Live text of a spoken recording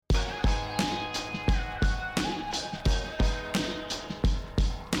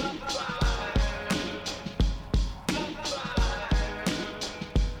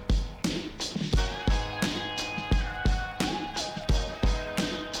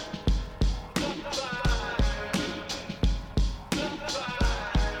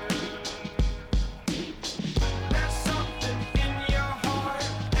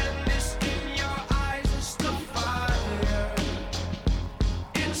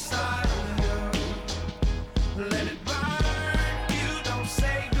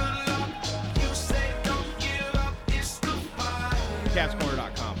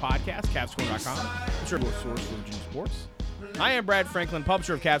CavsCorner.com, the source for Virginia sports. I am Brad Franklin,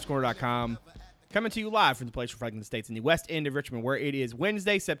 publisher of CavsCorner.com, coming to you live from the place for Franklin Estates in the west end of Richmond, where it is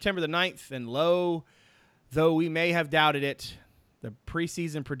Wednesday, September the 9th, and lo, though we may have doubted it, the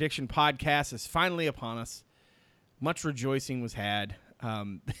preseason prediction podcast is finally upon us. Much rejoicing was had.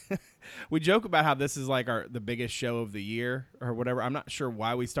 We joke about how this is like the biggest show of the year or whatever. I'm not sure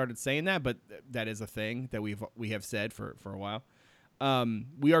why we started saying that, but that is a thing that we have said for a while.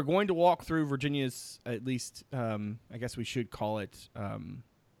 We are going to walk through Virginia's, at least I guess we should call it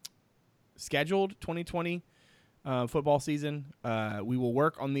scheduled 2020 football season. We will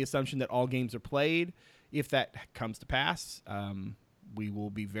work on the assumption that all games are played. If that comes to pass, we will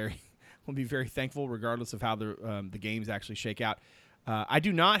be very thankful regardless of how the games actually shake out. I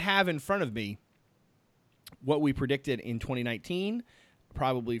do not have in front of me what we predicted in 2019,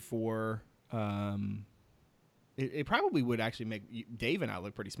 probably for it probably would actually make Dave and I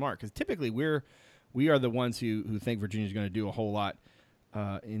look pretty smart, because typically we are the ones who think Virginia's going to do a whole lot,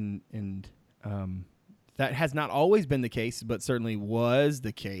 and that has not always been the case, but certainly was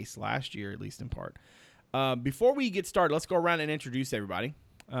the case last year, at least in part. Before we get started, let's go around and introduce everybody.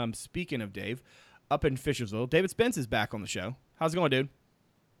 Speaking of Dave, up in Fishersville, David Spence is back on the show. How's it going, dude?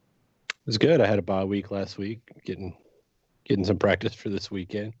 It was good. I had a bye week last week, getting some practice for this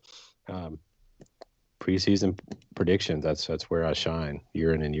weekend. Preseason predictions, that's where I shine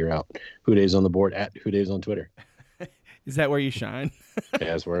year in and year out. Who Dave's on the board at Who Dave's on Twitter. Is that where you shine?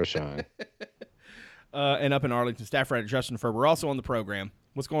 Yeah, that's where I shine. And up in Arlington, staff writer Justin Ferber also on the program.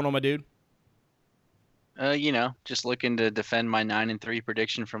 What's going on, my dude? Just looking to defend my 9-3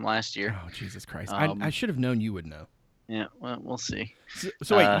 prediction from last year. Oh, Jesus Christ. I should have known you would know. Yeah, well, we'll see.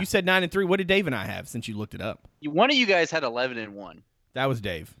 So wait, you said 9-3. What did Dave and I have since you looked it up? One of you guys had 11-1. That was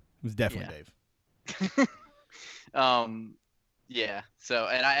Dave. It was definitely Dave. Yeah. So,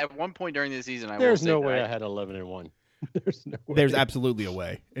 and at one point during the season, There's no way I had 11-1. There's no way. There's absolutely a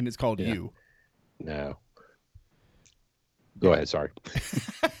way, and it's called you. No. Go ahead. Sorry.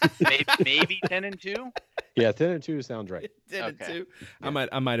 maybe 10-2. Yeah, 10-2 sounds right. 10-2. Yeah.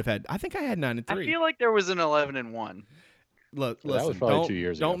 I might have had. I think I had 9-3. I feel like there was an 11-1. Look, that was probably 2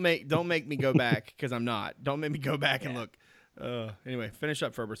 years ago. Don't make me go back, because I'm not. Don't make me go back and look. Anyway, finish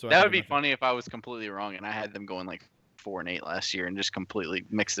up, Ferber. So that would be funny if I was completely wrong and I had them going like 4-8 last year and just completely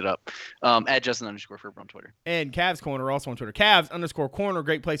mixed it up. At Justin_Ferber on Twitter. And Cavs Corner also on Twitter. Cavs_Corner,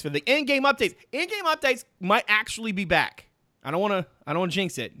 great place for the in-game updates. In-game updates might actually be back. I don't want to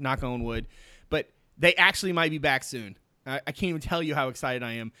jinx it, knock on wood, but they actually might be back soon. I can't even tell you how excited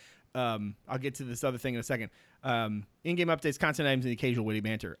I am. I'll get to this other thing in a second. In-game updates, content items, and the occasional witty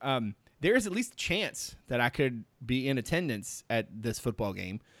banter. There is at least a chance that I could be in attendance at this football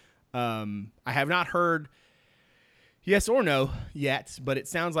game. I have not heard yes or no yet, but it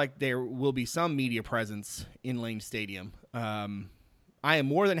sounds like there will be some media presence in Lane Stadium. I am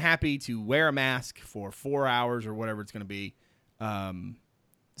more than happy to wear a mask for 4 hours or whatever it's going to be,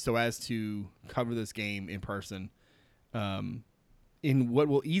 so as to cover this game in person, in what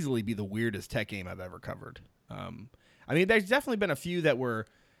will easily be the weirdest Tech game I've ever covered. I mean, there's definitely been a few that were,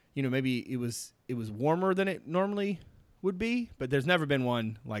 maybe it was warmer than it normally would be, but there's never been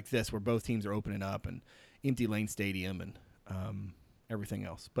one like this where both teams are opening up and empty Lane Stadium and everything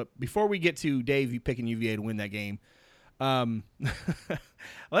else. But before we get to Dave picking UVA to win that game,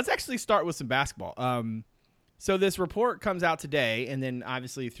 let's actually start with some basketball. So this report comes out today, and then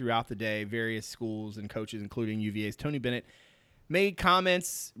obviously throughout the day, various schools and coaches, including UVA's Tony Bennett, made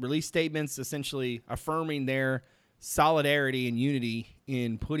comments, released statements, essentially affirming their solidarity and unity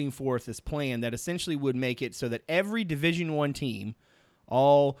in putting forth this plan that essentially would make it so that every Division I team,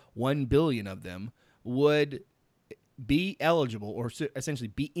 all 1 billion of them, would be eligible or essentially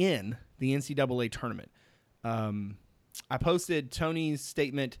be in the NCAA tournament. I posted Tony's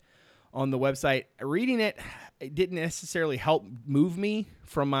statement on the website. Reading it didn't necessarily help move me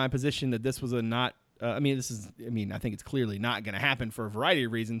from my position that this was I think it's clearly not going to happen for a variety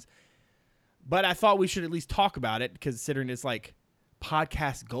of reasons. But I thought we should at least talk about it, considering it's like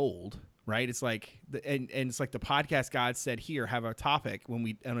podcast gold, right? It's like and it's like the podcast gods said, here, have a topic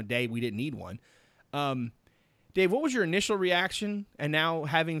on a day we didn't need one. Dave, what was your initial reaction? And now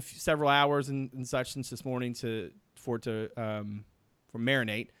having several hours and such since this morning for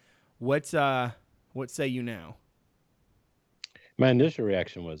marinate, what say you now? My initial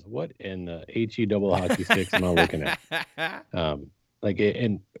reaction was, what in the HE double hockey sticks am I looking at?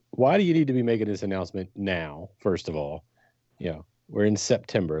 And why do you need to be making this announcement now? First of all, we're in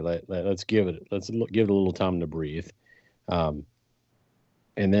September. Let's give it a little time to breathe. And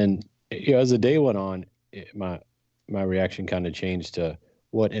then, as the day went on, my reaction kind of changed to,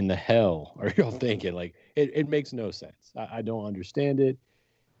 what in the hell are y'all thinking? Like, it makes no sense. I don't understand it.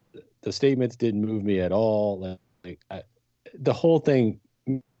 The statements didn't move me at all. The whole thing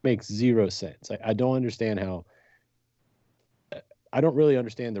makes zero sense. I don't understand how. I don't really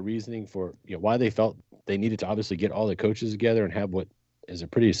understand the reasoning for why they felt they needed to obviously get all the coaches together and have what is a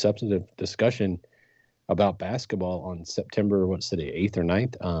pretty substantive discussion about basketball on September, what's today, 8th or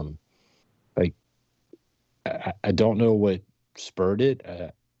 9th. Like, I don't know what spurred it.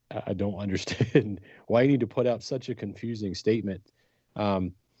 I don't understand why you need to put out such a confusing statement.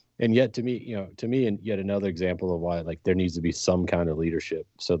 And yet to me, and yet another example of why, like, there needs to be some kind of leadership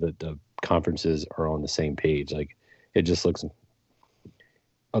so that the conferences are on the same page. Like, it just looks,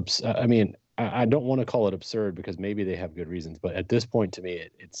 I mean, I don't want to call it absurd because maybe they have good reasons, but at this point to me,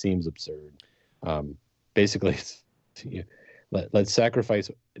 it seems absurd. Basically, let's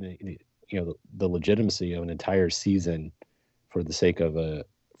sacrifice, the legitimacy of an entire season for the sake of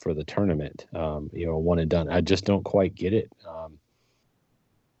for the tournament, one and done. I just don't quite get it.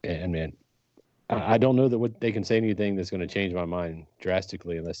 And man, I don't know that what they can say anything that's going to change my mind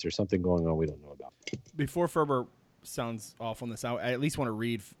drastically unless there's something going on we don't know about. Before Ferber sounds off on this, I at least want to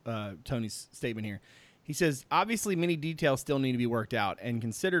read Tony's statement here. He says, obviously many details still need to be worked out and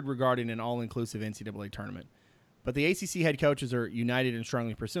considered regarding an all-inclusive NCAA tournament. But the ACC head coaches are united in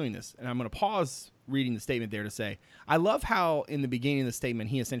strongly pursuing this. And I'm going to pause reading the statement there to say, I love how in the beginning of the statement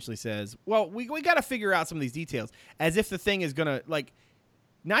he essentially says, well, we got to figure out some of these details, as if the thing is going to, like,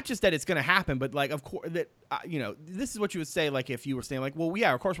 not just that it's going to happen, but like, of course, that, this is what you would say, like, if you were saying, like, well,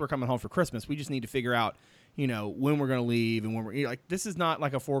 yeah, of course we're coming home for Christmas. We just need to figure out, when we're going to leave and when we're, like, this is not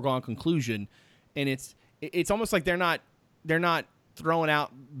like a foregone conclusion. And it's almost like they're not throwing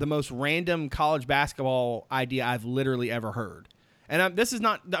out the most random college basketball idea I've literally ever heard. And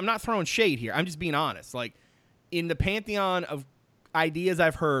I'm not throwing shade here. I'm just being honest. Like, in the pantheon of ideas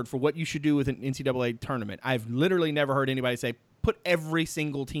I've heard for what you should do with an NCAA tournament, I've literally never heard anybody say, put every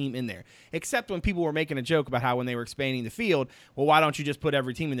single team in there, except when people were making a joke about how when they were expanding the field, well, why don't you just put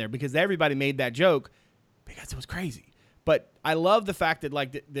every team in there? Because everybody made that joke because it was crazy. But I love the fact that,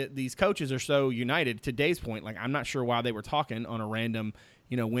 like, these coaches are so united. To Dave's point, like, I'm not sure why they were talking on a random,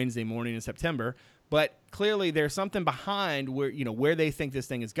 Wednesday morning in September, but clearly there's something behind where they think this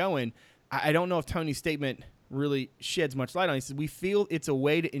thing is going. I don't know if Tony's statement really sheds much light on it. He says, we feel it's a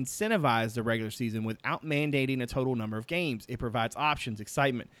way to incentivize the regular season without mandating a total number of games. It provides options,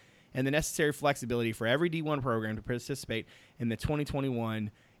 excitement, and the necessary flexibility for every D1 program to participate in the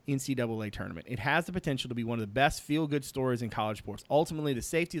 2021 NCAA tournament. It has the potential to be one of the best feel-good stories in college sports. Ultimately, the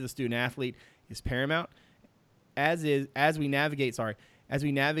safety of the student-athlete is paramount as we navigate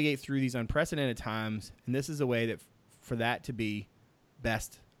through these unprecedented times, and this is a way that for that to be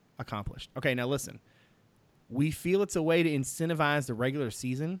best accomplished. Okay, now listen. We feel it's a way to incentivize the regular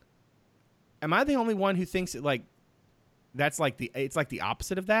season. Am I the only one who thinks it, like, that's like it's like the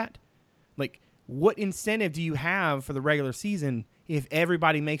opposite of that? Like, what incentive do you have for the regular season if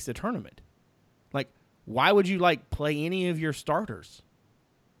everybody makes the tournament? Like, why would you, like, play any of your starters?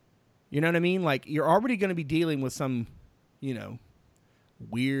 You know what I mean? Like, you're already going to be dealing with some,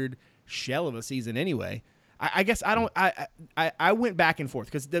 weird shell of a season anyway. I guess I went back and forth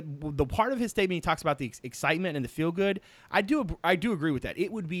because the part of his statement he talks about the excitement and the feel good. I do agree with that.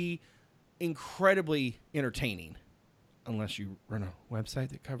 It would be incredibly entertaining, unless you run a website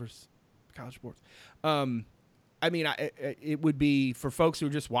that covers college sports. It would be for folks who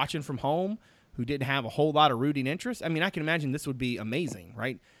are just watching from home who didn't have a whole lot of rooting interest. I mean, I can imagine this would be amazing,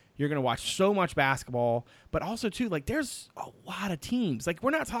 right? You're going to watch so much basketball, but also too, like, there's a lot of teams. Like,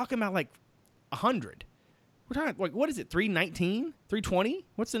 we're not talking about like 100. We're talking, like, what is it, 319, 320?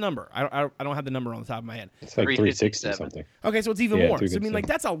 What's the number? I don't have the number on the top of my head. It's like 360 something. Okay, so it's even more. So, I mean, like,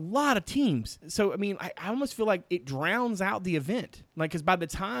 that's a lot of teams. So, I mean, I almost feel like it drowns out the event. Like, because by the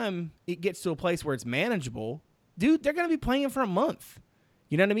time it gets to a place where it's manageable, dude, they're going to be playing for a month.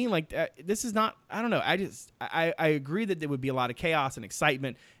 You know what I mean? Like, this is not, I don't know. I agree that there would be a lot of chaos and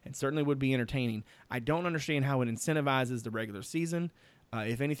excitement and certainly would be entertaining. I don't understand how it incentivizes the regular season.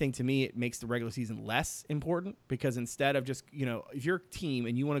 If anything, to me, it makes the regular season less important because instead of just, if you're a team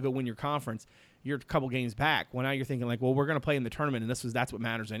and you want to go win your conference, you're a couple games back. Well, now you're thinking like, well, we're going to play in the tournament, and that's what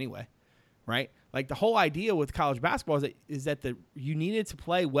matters anyway, right? Like the whole idea with college basketball is that you needed to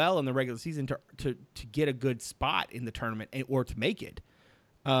play well in the regular season to get a good spot in the tournament or to make it,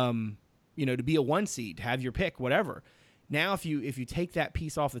 to be a 1 seed, to have your pick, whatever. Now, if you take that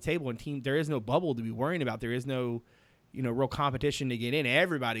piece off the table and there is no bubble to be worrying about, there is no real competition to get in.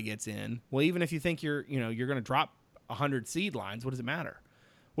 Everybody gets in. Well, even if you think you're going to drop 100 seed lines, what does it matter?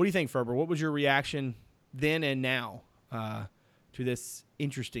 What do you think, Ferber? What was your reaction then and now to this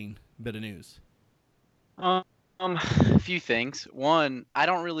interesting bit of news? A few things. One, I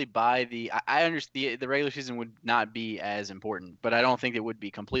don't really buy I understand the regular season would not be as important, but I don't think it would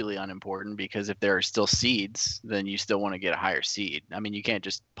be completely unimportant because if there are still seeds, then you still want to get a higher seed. I mean, you can't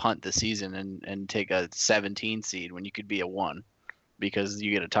just punt the season and take a 17 seed when you could be a 1 because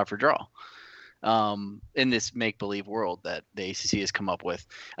you get a tougher draw. In this make-believe world that the ACC has come up with.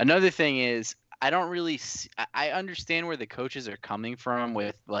 Another thing is I don't really I understand where the coaches are coming from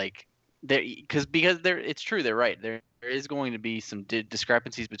with like because they're it's true, they're right, there is going to be some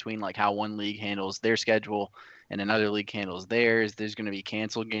discrepancies between like how one league handles their schedule and another league handles theirs. There's going to be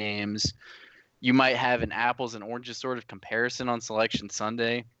canceled games. You might have an apples and oranges sort of comparison on Selection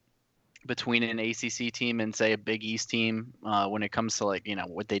Sunday between an ACC team and say a Big East team when it comes to like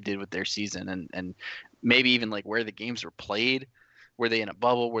what they did with their season and maybe even like where the games were played. Were they in a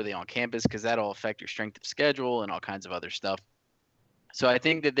bubble? Were they on campus? Because that'll affect your strength of schedule and all kinds of other stuff. So I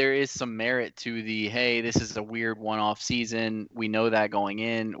think that there is some merit to the, hey, this is a weird one-off season. We know that going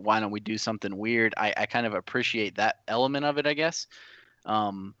in. Why don't we do something weird? I kind of appreciate that element of it, I guess.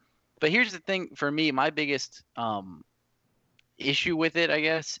 But here's the thing for me, my biggest issue with it, I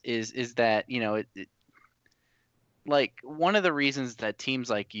guess, is that, like one of the reasons that teams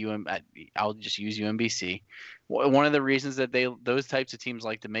like I'll just use UMBC. One of the reasons that those types of teams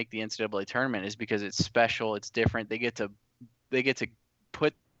like to make the NCAA tournament is because it's special, it's different. They get to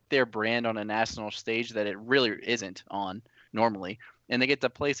put their brand on a national stage that it really isn't on normally, and they get to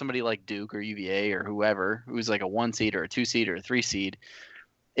play somebody like Duke or UVA or whoever who's like a 1 seed or a 2 seed or a 3 seed.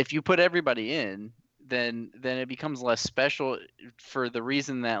 If you put everybody in, then it becomes less special for the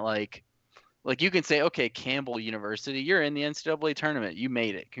reason that like you can say, okay, Campbell University, you're in the NCAA tournament. You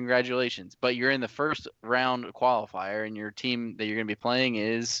made it. Congratulations. But you're in the first round qualifier, and your team that you're going to be playing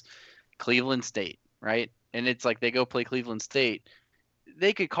is Cleveland State, right? And it's like they go play Cleveland State.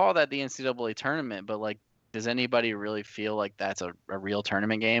 They could call that the NCAA tournament, but like, does anybody really feel like that's a real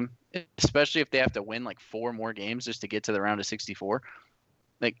tournament game? Especially if they have to win like 4 more games just to get to the round of 64.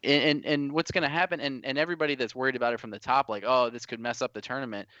 Like, and what's going to happen? And everybody that's worried about it from the top, like, oh, this could mess up the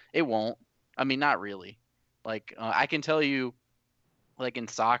tournament. It won't. I mean, not really. Like, I can tell you, like in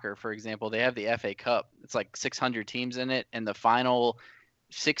soccer, for example, they have the FA Cup. It's like 600 teams in it, and the final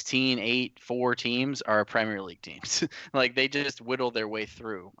 16, 8, 4 teams are Premier League teams. Like, they just whittle their way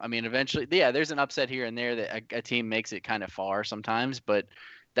through. I mean, eventually, yeah, there's an upset here and there that a team makes it kind of far sometimes, but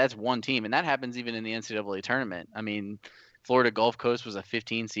that's one team, and that happens even in the NCAA tournament. I mean, Florida Gulf Coast was a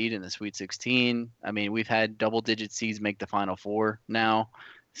 15 seed in the Sweet 16. I mean, we've had double-digit seeds make the Final Four now.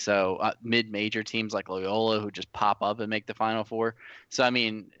 So mid-major teams like Loyola who just pop up and make the Final Four. So I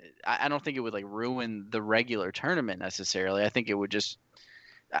mean, I don't think it would like ruin the regular tournament necessarily. I think it would just.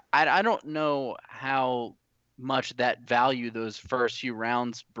 I don't know how much that value those first few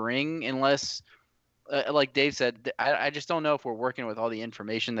rounds bring unless, like Dave said, I just don't know if we're working with all the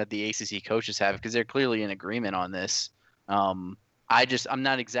information that the ACC coaches have because they're clearly in agreement on this. I'm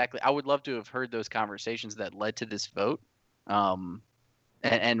not exactly. I would love to have heard those conversations that led to this vote.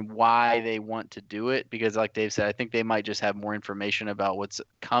 And why they want to do it, because like Dave said, I think they might just have more information about what's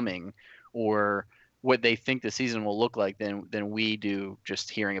coming or what they think the season will look like than we do just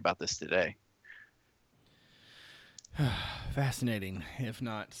hearing about this today. Fascinating, if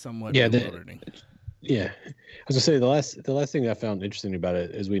not somewhat bewildering. Yeah. I was gonna say the last thing I found interesting about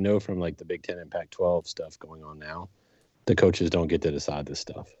it is we know from like the Big Ten and Pac-12 stuff going on now, the coaches don't get to decide this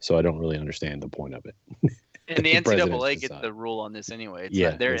stuff. So I don't really understand the point of it. And the NCAA gets the rule on this anyway.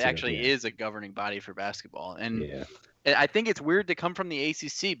 There actually is a governing body for basketball. And I think it's weird to come from the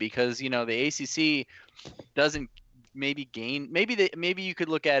ACC because, the ACC doesn't maybe gain. Maybe you could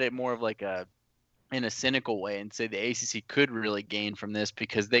look at it more of like in a cynical way and say the ACC could really gain from this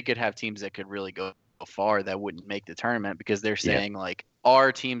because they could have teams that could really go far that wouldn't make the tournament because they're saying like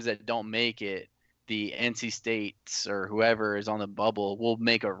our teams that don't make it, the NC States or whoever is on the bubble will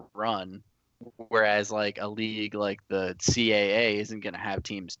make a run. Whereas like a league like the CAA isn't going to have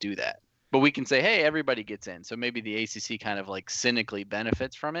teams do that. But we can say, hey, everybody gets in. So maybe the ACC kind of like cynically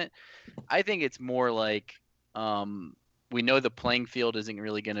benefits from it. I think it's more like we know the playing field isn't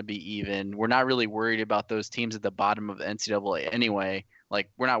really going to be even. We're not really worried about those teams at the bottom of the NCAA anyway.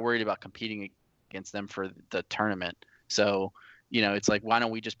 Like we're not worried about competing against them for the tournament. So, it's like, why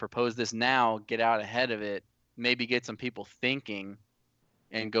don't we just propose this now, get out ahead of it, maybe get some people thinking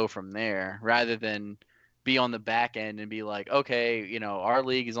and go from there rather than be on the back end and be like, okay, our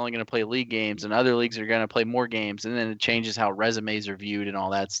league is only going to play league games and other leagues are going to play more games. And then it changes how resumes are viewed and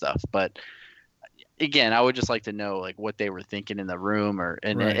all that stuff. But again, I would just like to know like what they were thinking in the room,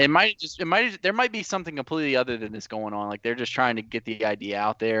 and Right. there might be something completely other than this going on. Like they're just trying to get the idea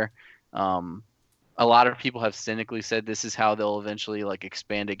out there. A lot of people have cynically said this is how they'll eventually like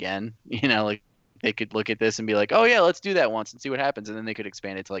expand again. Like they could look at this and be like, oh yeah, let's do that once and see what happens, and then they could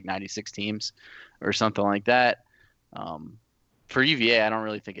expand it to like 96 teams or something like that. For UVA, I don't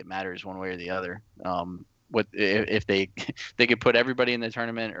really think it matters one way or the other. What if they could put everybody in the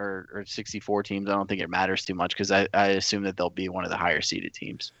tournament or 64 teams? I don't think it matters too much because I assume that they'll be one of the higher seeded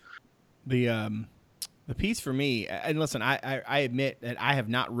teams. The piece for me, and listen, I admit that I have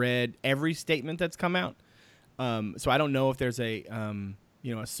not read every statement that's come out, so I don't know if there's a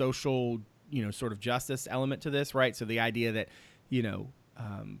a social sort of justice element to this, right? So the idea that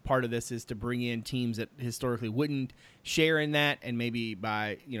part of this is to bring in teams that historically wouldn't share in that, and maybe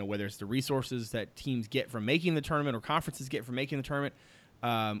by whether it's the resources that teams get from making the tournament or conferences get from making the tournament,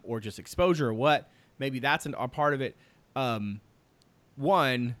 or just exposure or what, maybe that's a part of it.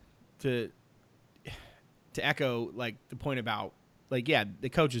 One, to echo like the point about like, yeah, the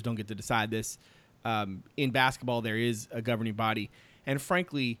coaches don't get to decide this. In basketball, there is a governing body, and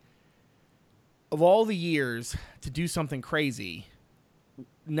frankly, of all the years to do something crazy,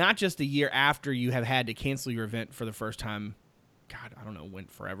 not just a year after you have had to cancel your event for the first time, God, I don't know,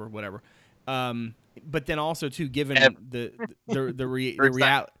 went forever, whatever. But then also too, given the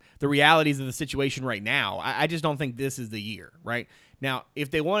realities of the situation right now, I just don't think this is the year, right? Now,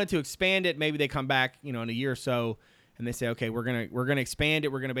 if they wanted to expand it, maybe they come back, in a year or so, and they say, okay, we're gonna expand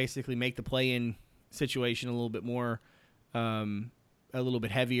it. We're gonna basically make the play-in situation a little bit more, a little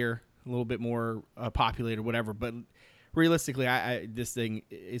bit heavier, a little bit more populated, whatever. But realistically, this thing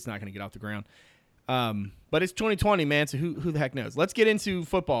is not going to get off the ground. But it's 2020, man. So who the heck knows? Let's get into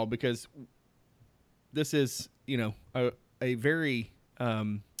football because this is a very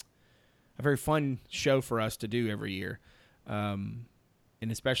fun show for us to do every year, and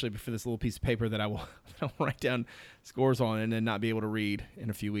especially for this little piece of paper that I will write down scores on and then not be able to read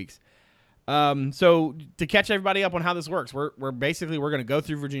in a few weeks. So to catch everybody up on how this works, we're going to go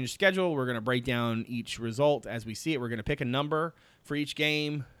through Virginia's schedule. We're going to break down each result as we see it. We're going to pick a number for each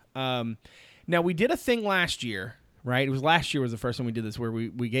game. Now we did a thing last year, right? It was last year was the first time we did this where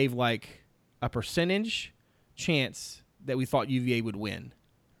we gave like a percentage chance that we thought UVA would win,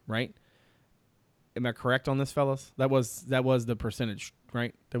 right? Am I correct on this, fellas? That was the percentage,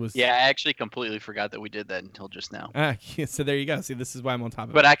 right? Yeah, I actually completely forgot that we did that until just now. So there you go. See, this is why I'm on top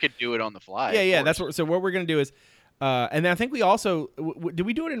of it. But I could do it on the fly. Yeah. That's what. So what we're gonna do is, and then I think we also did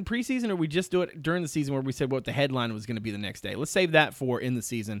we do it in preseason or we just do it during the season where we said what the headline was going to be the next day. Let's save that for in the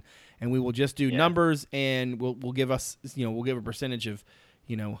season, and we will just do numbers and we'll give us we'll give a percentage of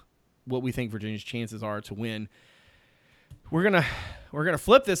what we think Virginia's chances are to win. We're gonna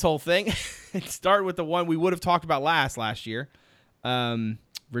flip this whole thing and start with the one we would have talked about last year.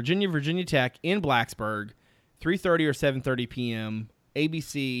 Virginia Tech in Blacksburg, 3:30 or 7:30 p.m.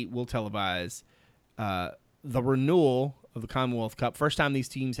 ABC will televise the renewal of the Commonwealth Cup. First time these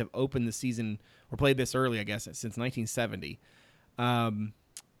teams have opened the season or played this early, I guess, since 1970.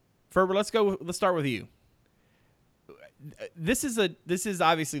 Ferber, let's start with you. This is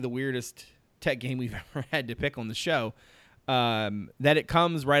obviously the weirdest Tech game we've ever had to pick on the show. That it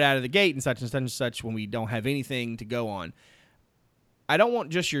comes right out of the gate and such and such and such when we don't have anything to go on. I don't want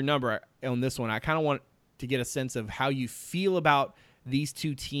just your number on this one. I kind of want to get a sense of how you feel about these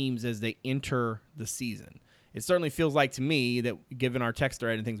two teams as they enter the season. It certainly feels like to me that given our text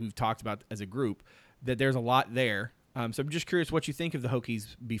thread and things we've talked about as a group, that there's a lot there. So I'm just curious what you think of the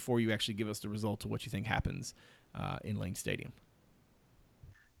Hokies before you actually give us the result of what you think happens in Lane Stadium.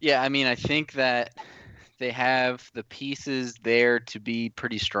 Yeah, I mean, I think that they have the pieces there to be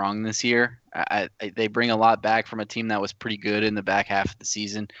pretty strong this year. They bring a lot back from a team that was pretty good in the back half of the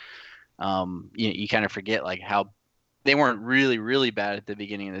season. You kind of forget like how they weren't really, really bad at the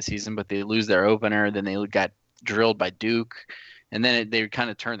beginning of the season, but they lose their opener. Then they got drilled by Duke. And then they kind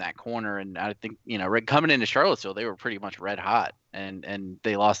of turned that corner. And I think, coming into Charlottesville, they were pretty much red hot. And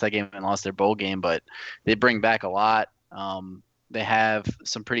they lost that game and lost their bowl game. But they bring back a lot. They have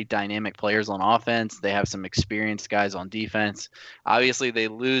some pretty dynamic players on offense. They have some experienced guys on defense. Obviously, they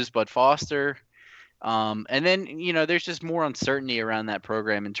lose Bud Foster. And then, there's just more uncertainty around that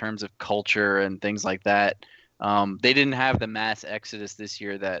program in terms of culture and things like that. They didn't have the mass exodus this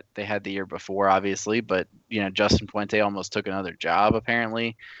year that they had the year before, obviously. But, Justin Fuente almost took another job,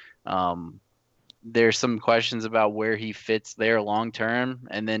 apparently. There's some questions about where he fits there long term,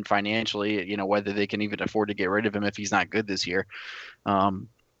 and then financially, whether they can even afford to get rid of him if he's not good this year.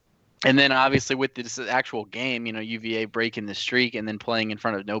 And then obviously with this actual game, UVA breaking the streak and then playing in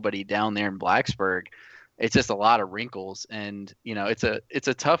front of nobody down there in Blacksburg, it's just a lot of wrinkles. And it's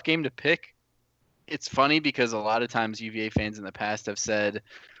a tough game to pick. It's funny because a lot of times UVA fans in the past have said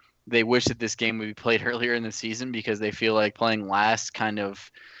they wish that this game would be played earlier in the season because they feel like playing last kind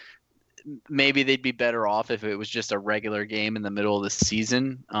of maybe they'd be better off if it was just a regular game in the middle of the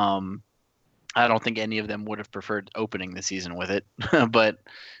season. I don't think any of them would have preferred opening the season with it, but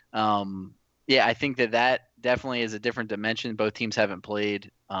yeah, I think that definitely is a different dimension. Both teams haven't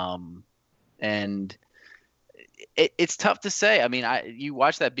played, and it's tough to say. I mean, you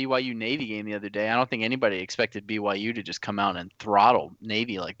watched that BYU Navy game the other day. I don't think anybody expected BYU to just come out and throttle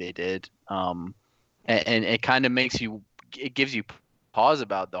Navy like they did, and it kind of gives you pause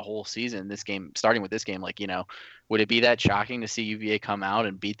about the whole season. This game, starting with this game, would it be that shocking to see UVA come out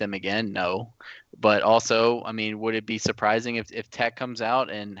and beat them again? No. But also, I mean, would it be surprising if Tech comes out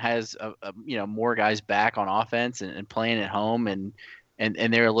and has more guys back on offense and playing at home and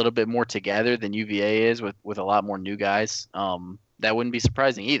they're a little bit more together than UVA is with a lot more new guys? That wouldn't be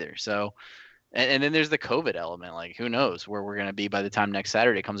surprising either. So, and then there's the COVID element. Like, who knows where we're going to be by the time next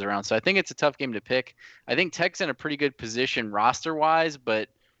Saturday comes around. So I think it's a tough game to pick. I think Tech's in a pretty good position roster-wise, but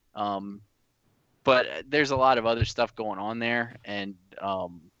there's a lot of other stuff going on there, and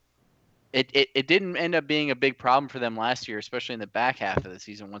it didn't end up being a big problem for them last year, especially in the back half of the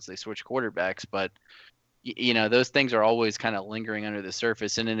season once they switched quarterbacks. But those things are always kind of lingering under the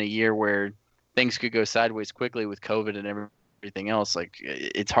surface, and in a year where things could go sideways quickly with COVID and everything else, like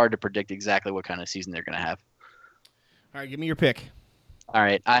it's hard to predict exactly what kind of season they're going to have. All right, give me your pick. All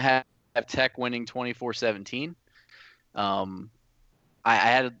right, I have Tech winning 24-17. I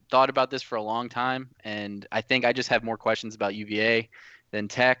had thought about this for a long time, and I think I just have more questions about UVA than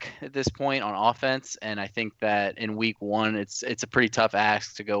Tech at this point on offense. And I think that in week one, it's a pretty tough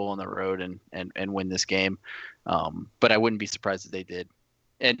ask to go on the road and win this game. But I wouldn't be surprised if they did.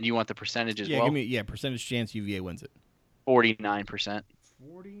 And you want the percentage as well? Give me percentage chance UVA wins it. 49%. 49%.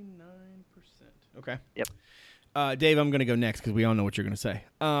 Okay. Yep. Dave, I'm going to go next because we all know what you're going to say.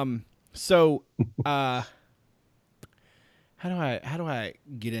 How do I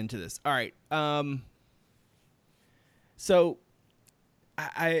get into this? All right. So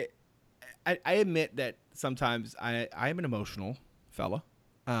I admit that sometimes I am an emotional fella.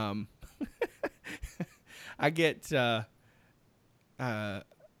 I get a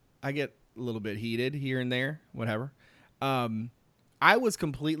little bit heated here and there, whatever. I was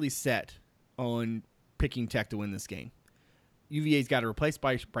completely set on picking Tech to win this game. UVA's got to replace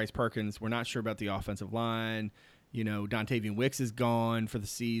Bryce Perkins. We're not sure about the offensive line. Dontavian Wicks is gone for the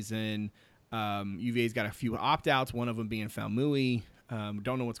season. UVA's got a few opt-outs, one of them being Falmouy.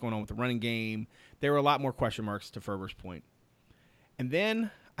 Don't know what's going on with the running game. There were a lot more question marks to Ferber's point. And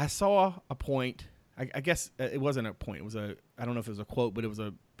then I saw a point. I guess it wasn't a point. It was I don't know if it was a quote, but it was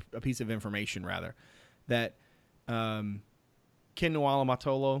a piece of information, rather, that Ken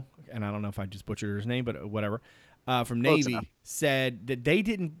Nwala-Matolo, and I don't know if I just butchered his name, but whatever, from Navy, said that they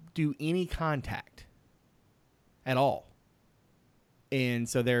didn't do any contact at all. And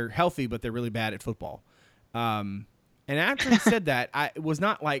so they're healthy, but they're really bad at football. And after he said that, it was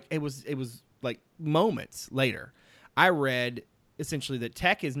not like it was like moments later. I read essentially that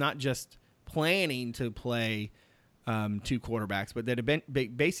Tech is not just planning to play two quarterbacks, but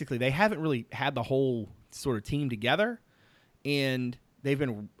that basically they haven't really had the whole sort of team together, and they've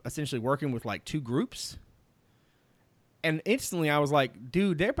been essentially working with like two groups. And instantly I was like,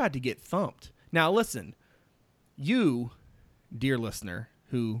 dude, they're about to get thumped. Now listen, you, dear listener,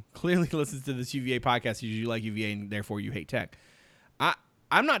 who clearly listens to this UVA podcast because you like UVA and therefore you hate Tech,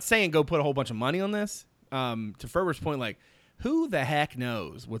 I'm not saying go put a whole bunch of money on this. To Ferber's point, like, who the heck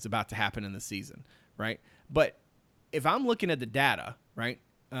knows what's about to happen in the season, right? But if I'm looking at the data, right,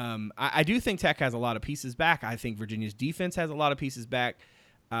 I do think Tech has a lot of pieces back. I think Virginia's defense has a lot of pieces back.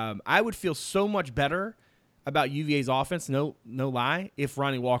 I would feel so much better about UVA's offense, no lie, if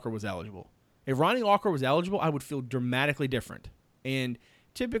Ronnie Walker was eligible. If Ronnie Walker was eligible, I would feel dramatically different. And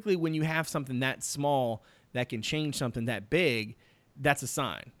typically when you have something that small that can change something that big, that's a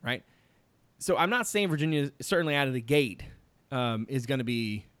sign, right? So I'm not saying Virginia, certainly out of the gate, is going to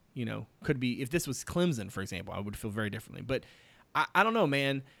be, could be, if this was Clemson, for example, I would feel very differently. But I don't know,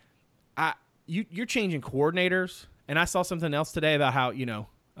 man. You're changing coordinators. And I saw something else today about how,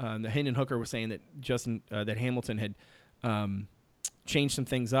 the Hendon Hooker was saying that that Hamilton had changed some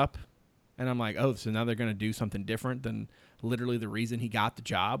things up. And I'm like, oh, so now they're going to do something different than literally the reason he got the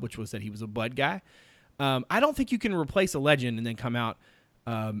job, which was that he was a Bud guy. I don't think you can replace a legend and then come out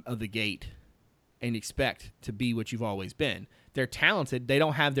of the gate and expect to be what you've always been. They're talented. They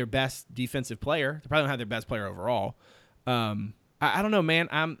don't have their best defensive player. They probably don't have their best player overall. I don't know, man.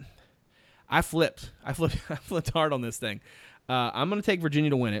 I flipped hard on this thing. I'm going to take Virginia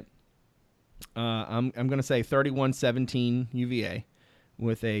to win it. I'm going to say 31-17 UVA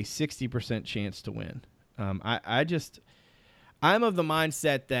with a 60% chance to win. I'm of the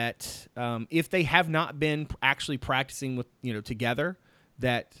mindset that if they have not been actually practicing with together,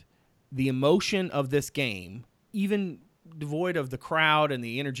 that the emotion of this game, even devoid of the crowd and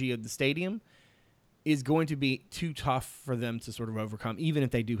the energy of the stadium, is going to be too tough for them to sort of overcome, even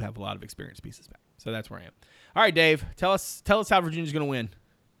if they do have a lot of experienced pieces back. So that's where I am. All right, Dave, tell us how Virginia's going to win.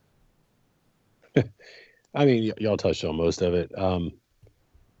 I mean, y'all touched on most of it.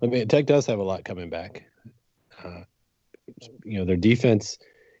 Tech does have a lot coming back. Their defense,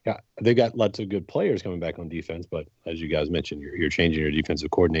 they got lots of good players coming back on defense, but as you guys mentioned, you're changing your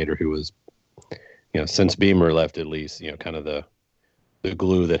defensive coordinator, who was, since Beamer left, at least, kind of the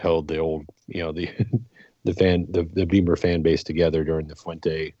glue that held the old, the Beamer fan base together during the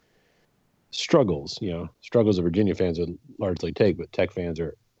Fuente struggles that Virginia fans would largely take, but Tech fans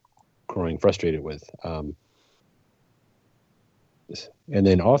are growing frustrated with. And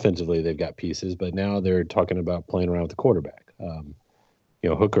then offensively, they've got pieces, but now they're talking about playing around with the quarterback.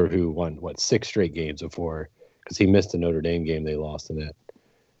 Hooker, who won 6 straight games before, because he missed the Notre Dame game they lost in that.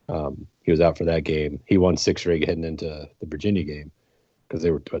 He was out for that game. He won 6 straight heading into the Virginia game because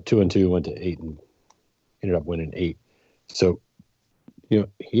they were 2-2, went to 8 and ended up winning 8. So, he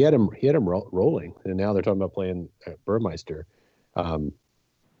had him rolling, and now they're talking about playing at Burmeister.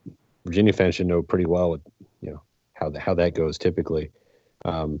 Virginia fans should know pretty well what, how that goes typically.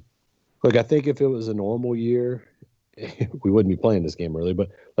 Look, I think if it was a normal year, we wouldn't be playing this game early, but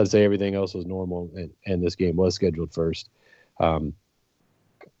let's say everything else was normal and this game was scheduled first. I'm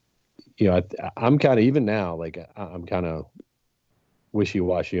kind of, even now, like I'm kind of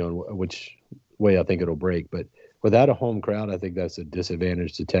wishy-washy on which way I think it'll break, but without a home crowd, I think that's a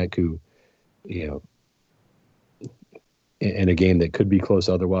disadvantage to Tech, who, in a game that could be close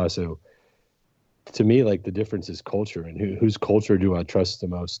otherwise. So to me, like, the difference is culture, and whose culture do I trust the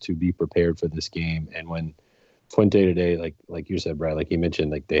most to be prepared for this game? And when Fuente today, like you said, Brad, like you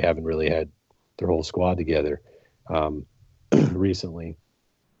mentioned, like they haven't really had their whole squad together recently.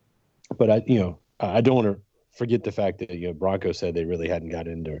 But I don't want to forget the fact that Bronco said they really hadn't got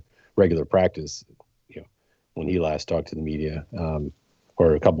into regular practice, when he last talked to the media,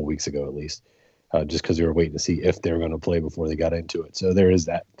 or a couple weeks ago at least, just because they were waiting to see if they were going to play before they got into it. So there is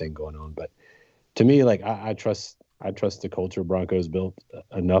that thing going on. But to me, like I trust the culture Broncos built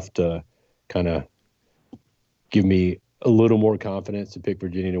enough to kind of give me a little more confidence to pick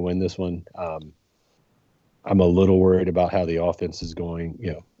Virginia to win this one. I'm a little worried about how the offense is going.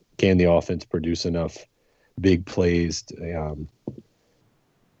 Can the offense produce enough big plays to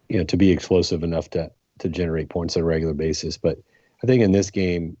be explosive enough to generate points on a regular basis? But I think in this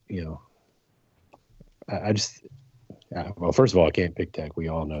game, well, first of all, I can't pick Tech. We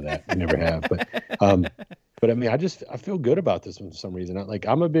all know that. I never have. But I mean, I feel good about this one for some reason.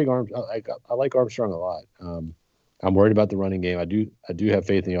 I'm a big I like Armstrong a lot. I'm worried about the running game. I do have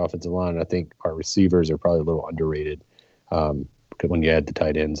faith in the offensive line. I think our receivers are probably a little underrated when you add the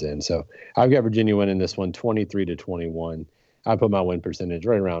tight ends in. So I've got Virginia winning this one 23-21. I put my win percentage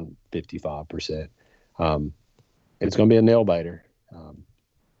right around 55%. It's going to be a nail biter,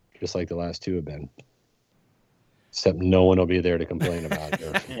 just like the last two have been. Except no one will be there to complain about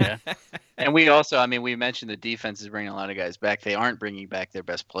it. Yeah. And we also, we mentioned the defense is bringing a lot of guys back. They aren't bringing back their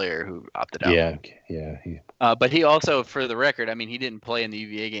best player who opted out. Yeah. But he also, for the record, he didn't play in the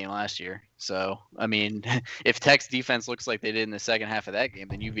UVA game last year. So, if Tech's defense looks like they did in the second half of that game,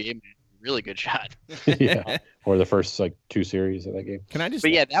 then UVA made a really good shot. Yeah. Or the first 2 series of that game.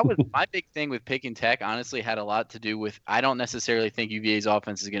 But yeah, that was my big thing with picking Tech. Honestly, had a lot to do with, I don't necessarily think UVA's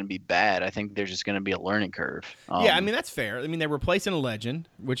offense is going to be bad. I think there's just going to be a learning curve. Yeah, that's fair. They're replacing a legend,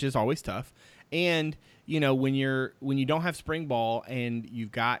 which is always tough. And when you don't have spring ball and you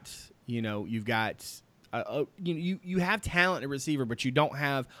have talent at receiver, but you don't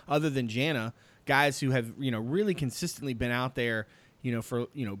have, other than Jana, guys who have really consistently been out there for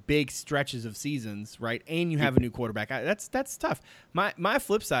big stretches of seasons, right? And you have a new quarterback. That's tough. My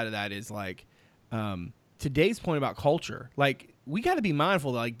flip side of that is today's point about culture. We got to be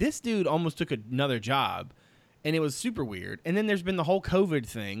mindful that this dude almost took another job, and it was super weird. And then there's been the whole COVID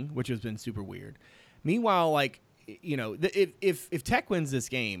thing, which has been super weird. Meanwhile, if Tech wins this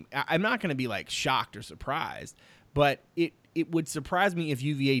game, I'm not going to be shocked or surprised, but it would surprise me if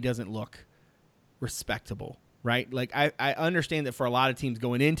UVA doesn't look respectable. Right, I understand that for a lot of teams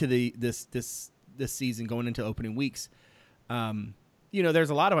going into this this season going into opening weeks. There's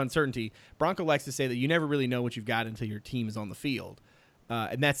a lot of uncertainty. Bronco likes to say that you never really know what you've got until your team is on the field.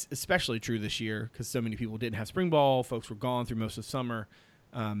 And that's especially true this year because so many people didn't have spring ball. Folks were gone through most of summer.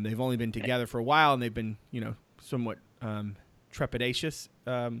 They've only been together for a while, and they've been, somewhat trepidatious.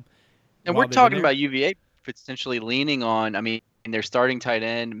 And we're talking about UVA potentially leaning on, their starting tight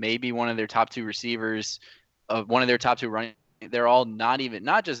end, maybe one of their top two receivers, one of their top two running. They're all not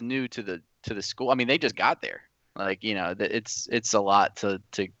just new to the school. They just got there. It's a lot to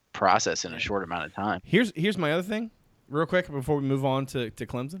process in a short amount of time. Here's my other thing, real quick, before we move on to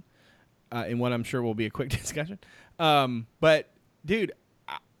Clemson, in what I'm sure will be a quick discussion. But dude,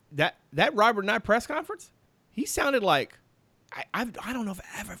 that Robert Nye press conference, he sounded like I don't know if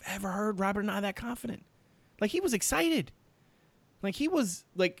I've ever heard Robert Nye that confident. Like he was excited. Like he was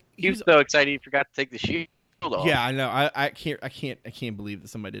so excited he forgot to take the shield off. Yeah, I know. I can't believe that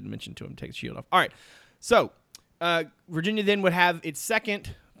somebody didn't mention to him take the shield off. All right, so Virginia then would have its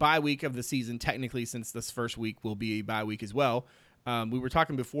second bye week of the season, technically, since this first week will be a bye week as well. We were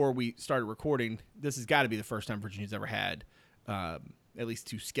talking before we started recording. This has got to be the first time Virginia's ever had at least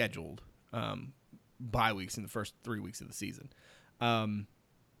two scheduled bye weeks in the first 3 weeks of the season.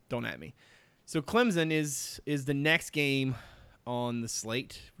 Don't at me. So Clemson is the next game on the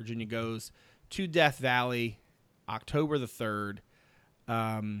slate. Virginia goes to Death Valley, October the 3rd.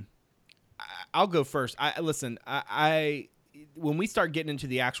 I'll go first. I when we start getting into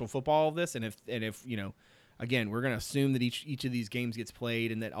the actual football of this, and if again, we're going to assume that each of these games gets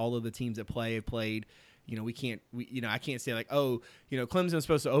played and that all of the teams that play have played. I can't say like, Clemson's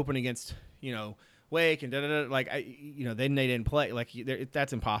supposed to open against, Wake and then they didn't play. Like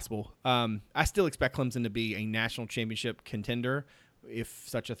that's impossible. I still expect Clemson to be a national championship contender if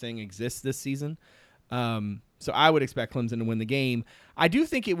such a thing exists this season. So I would expect Clemson to win the game. I do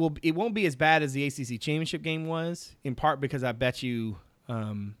think it won't be as bad as the ACC championship game was, in part because I bet you,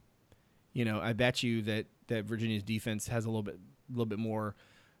 that Virginia's defense has a little bit more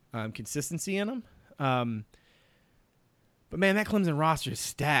consistency in them. But man, that Clemson roster is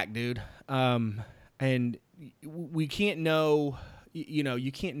stacked, dude. And we can't know,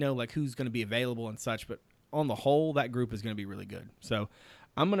 you can't know like who's going to be available and such, but on the whole, that group is going to be really good. So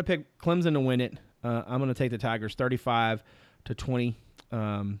I'm going to pick Clemson to win it. I'm going to take the Tigers 35-20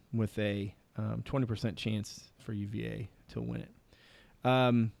 with a 20% chance for UVA to win it.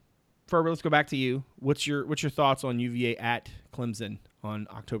 Ferber, let's go back to you. What's your thoughts on UVA at Clemson on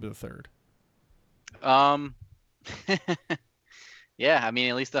October the 3rd? Yeah, at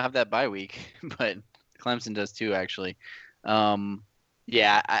least they'll have that bye week, but Clemson does too, actually.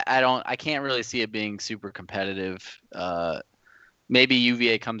 Yeah, I can't really see it being super competitive. Maybe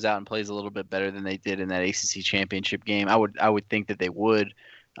UVA comes out and plays a little bit better than they did in that ACC championship game. I would think that they would.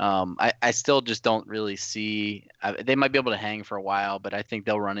 I still just don't really see. They might be able to hang for a while, but I think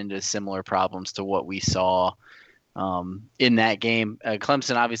they'll run into similar problems to what we saw in that game.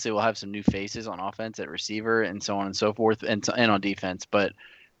 Clemson obviously will have some new faces on offense at receiver and so on and so forth, and on defense. But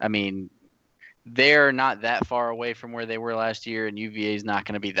they're not that far away from where they were last year, and UVA is not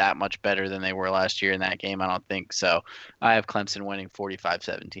going to be that much better than they were last year in that game, I don't think. So I have Clemson winning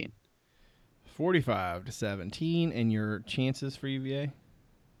 45-17. 45-17, and your chances for UVA?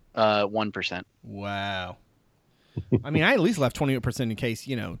 1%. Wow. I at least left 28% in case,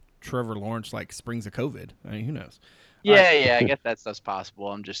 Trevor Lawrence springs a COVID. Who knows? Yeah, I guess that stuff's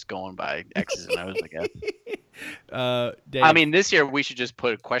possible. I'm just going by X's and O's, I guess. Dave, this year we should just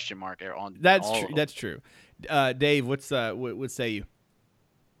put a question mark on. That's true. Dave, what say you?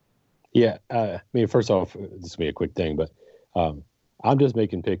 Yeah, first off, this will be a quick thing, but I'm just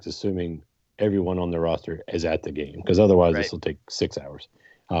making picks assuming everyone on the roster is at the game, because otherwise This will take 6 hours.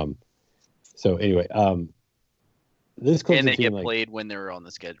 So anyway, this Clemson and they team, get played when they're on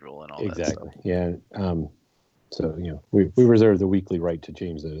the schedule and all that stuff. Exactly. Yeah. So we reserve the weekly right to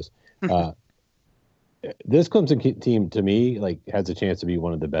change those. This Clemson team, to me, has a chance to be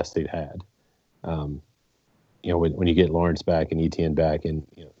one of the best they've had. When you get Lawrence back and Etienne back, and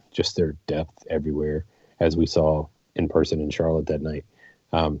just their depth everywhere, as we saw in person in Charlotte that night,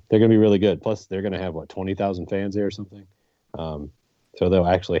 they're going to be really good. Plus, they're going to have 20,000 fans there or something. So they'll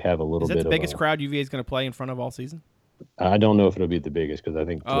actually have a little bit of. Is that the biggest crowd UVA is going to play in front of all season? I don't know if it'll be the biggest, because I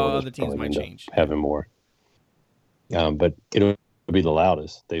think other teams might change, having more. But it'll be the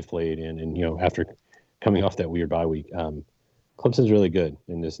loudest they've played in, and after coming off that weird bye week, Clemson's really good.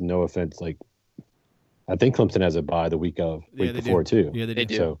 And there's no offense, I think Clemson has a bye the week before too. Yeah, they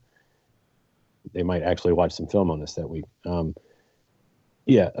do. So they might actually watch some film on this that week.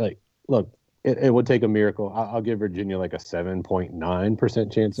 Look, It would take a miracle. I'll give Virginia like a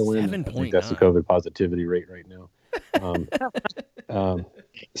 7.9% chance to win. I think that's the COVID positivity rate right now.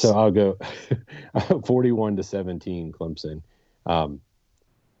 So I'll go 41-17 Clemson,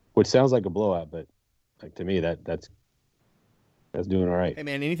 which sounds like a blowout, but like to me that's doing all right. Hey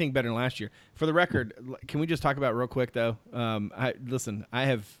man, anything better than last year. For the record, can we just talk about real quick though?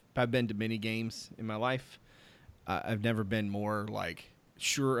 I've been to many games in my life. I've never been more like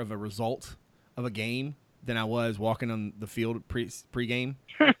sure of a result of a game than I was walking on the field pregame.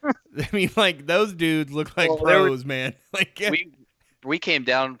 I mean, like those dudes look like pros, man. Like we came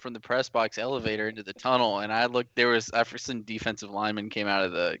down from the press box elevator into the tunnel, and I looked. Some defensive lineman came out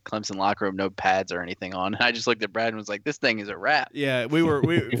of the Clemson locker room, no pads or anything on. And I just looked at Brad and was like, "This thing is a wrap." Yeah,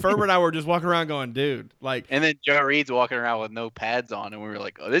 Ferber and I were just walking around going, "Dude," like. And then Joe Reed's walking around with no pads on, and we were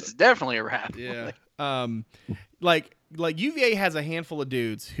like, "Oh, this is definitely a wrap." Yeah. Like UVA has a handful of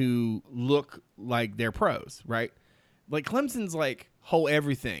dudes who look like they're pros, right? Like Clemson's like whole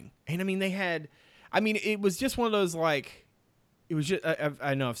everything. And I mean, it was just one of those like, it was just,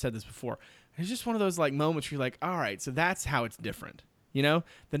 I know I've said this before. It's just one of those like moments where you're like, all right, so that's how it's different. You know,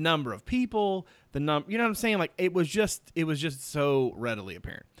 the number of people, you know what I'm saying? Like it was just so readily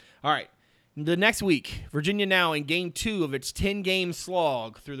apparent. All right. The next week, Virginia now in game 2 of its 10-game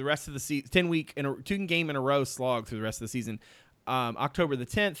slog through the rest of the season, 2-game-in-a-row slog through the rest of the season. October the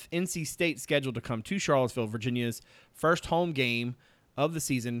 10th, NC State scheduled to come to Charlottesville. Virginia's first home game of the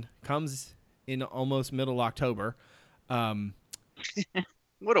season comes in almost middle October. What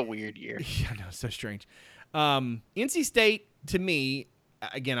a weird year. I know, so strange. NC State, to me,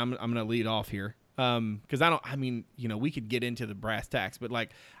 again, I'm going to lead off here. Because we could get into the brass tacks, but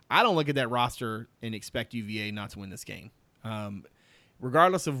like, I don't look at that roster and expect UVA not to win this game.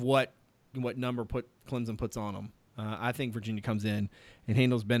 Regardless of what number Clemson puts on them, I think Virginia comes in and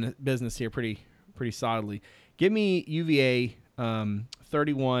handles business here pretty solidly. Give me UVA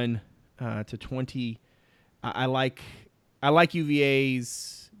 31-20. I like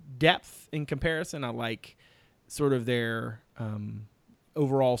UVA's depth in comparison. I like sort of their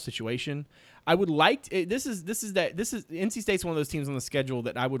overall situation. I would like to, this is NC State's one of those teams on the schedule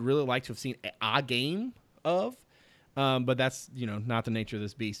that I would really like to have seen a game of, but that's not the nature of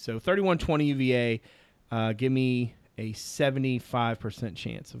this beast. So 31-20 UVA, give me a 75%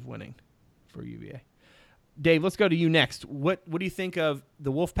 chance of winning for UVA. Dave, let's go to you next. What do you think of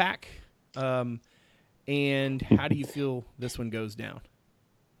the Wolfpack, and how do you feel this one goes down?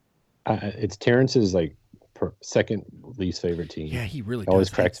 It's Terrence's like second least favorite team. Yeah, he really always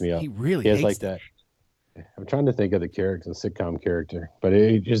cracks me up. He really has like that. I'm trying to think of the character, the sitcom character, but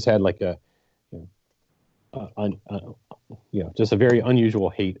it just had like a, just a very unusual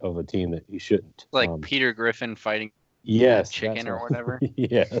hate of a team that you shouldn't. Like Peter Griffin fighting chicken or whatever.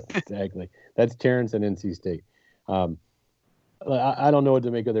 Yeah, exactly. That's Terrence and NC State. I don't know what to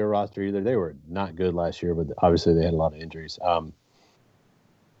make of their roster either. They were not good last year, but obviously they had a lot of injuries.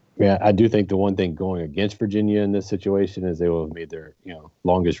 Yeah, I do think the one thing going against Virginia in this situation is they will have made their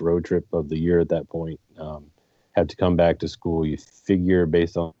longest road trip of the year at that point. Have to come back to school. You figure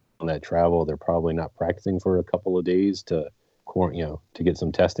based on that travel, they're probably not practicing for a couple of days to get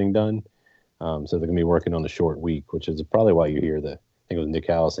some testing done. So they're gonna be working on the short week, which is probably why you hear I think it was Nick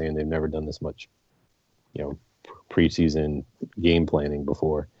Howell saying they've never done this much, preseason game planning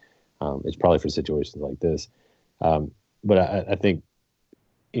before. It's probably for situations like this. But I think.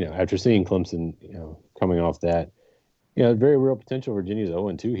 After seeing Clemson, coming off that, very real potential. Virginia's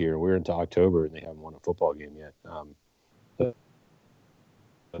 0-2 here. We're into October and they haven't won a football game yet.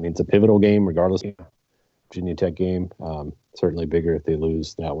 It's a pivotal game, regardless. Virginia Tech game, certainly bigger if they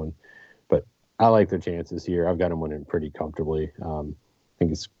lose that one. But I like their chances here. I've got them winning pretty comfortably. I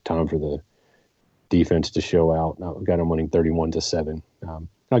think it's time for the defense to show out. I've got them winning 31-7. I'll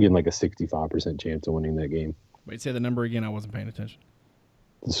give them like a 65% chance of winning that game. Wait, say the number again. I wasn't paying attention.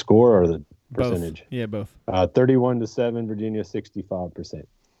 The score or the percentage? Both. Yeah, both. 31-7, Virginia 65%.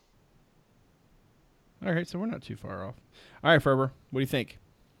 All right, so we're not too far off. All right, Ferber, what do you think?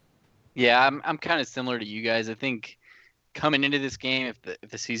 Yeah, I'm kind of similar to you guys. I think coming into this game, if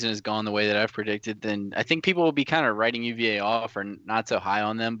the season has gone the way that I've predicted, then I think people will be kind of writing UVA off or not so high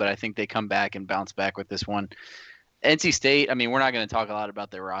on them. But I think they come back and bounce back with this one. NC State, we're not going to talk a lot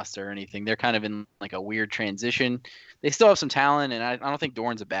about their roster or anything. They're kind of in like a weird transition. They still have some talent, and I don't think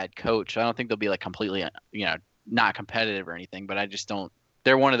Dorn's a bad coach. I don't think they'll be like completely, not competitive or anything, but I just don't.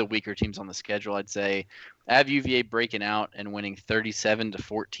 They're one of the weaker teams on the schedule, I'd say. I have UVA breaking out and winning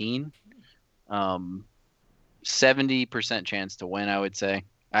 37-14. 70% chance to win, I would say.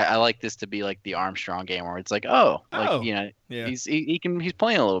 I like this to be like the Armstrong game where it's like, he's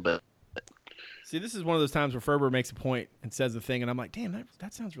playing a little bit. See, this is one of those times where Ferber makes a point and says the thing, and I'm like, damn,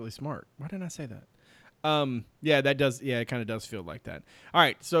 that sounds really smart. Why didn't I say that? Yeah, that does. Yeah, it kind of does feel like that. All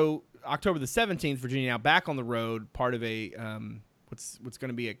right, so October the 17th, Virginia now back on the road, part of a what's going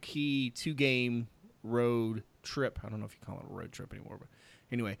to be a key 2-game road trip. I don't know if you call it a road trip anymore, but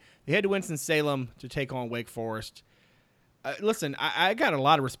anyway, they head to Winston-Salem to take on Wake Forest. Listen, I got a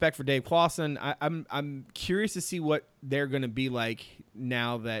lot of respect for Dave Clawson. I'm curious to see what they're going to be like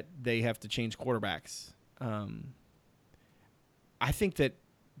now that they have to change quarterbacks. I think that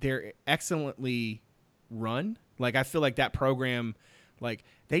they're excellently run. Like, I feel like that program, like,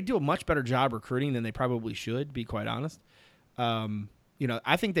 they do a much better job recruiting than they probably should, be quite honest.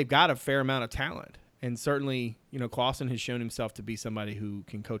 I think they've got a fair amount of talent, and certainly, Clawson has shown himself to be somebody who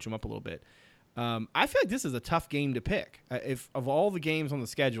can coach them up a little bit. I feel like this is a tough game to pick. If of all the games on the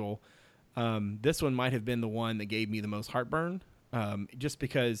schedule, this one might have been the one that gave me the most heartburn, just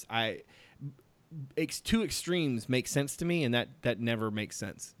because two extremes make sense to me, and that never makes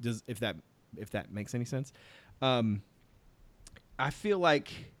sense. If that makes any sense. I feel like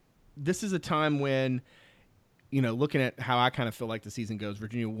this is a time when, looking at how I kind of feel like the season goes,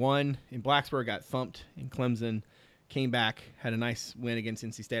 Virginia won in Blacksburg, got thumped in Clemson, came back, had a nice win against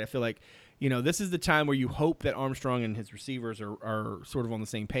NC State. I feel like, this is the time where you hope that Armstrong and his receivers are sort of on the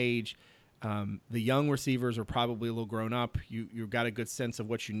same page. The young receivers are probably a little grown up. You've got a good sense of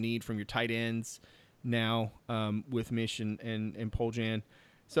what you need from your tight ends now with Mish and Poljan.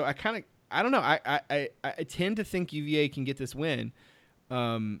 So I don't know. I tend to think UVA can get this win.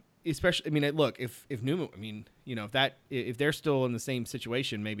 Especially, look, if Newman, if they're still in the same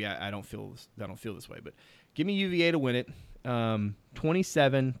situation, maybe I don't feel this way. But give me UVA to win it,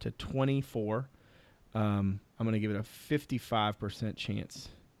 27-24. I'm going to give it a 55% chance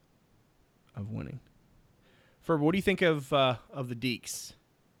of winning. Ferber, what do you think of the Deeks?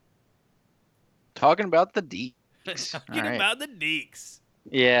 Talking about the Deeks. About the Deeks.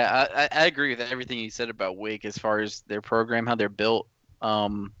 Yeah, I agree with everything you said about Wake as far as their program, how they're built.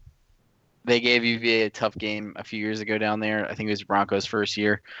 They gave UVA a tough game a few years ago down there. I think it was Broncos' first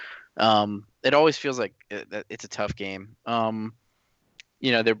year. It always feels like it's a tough game.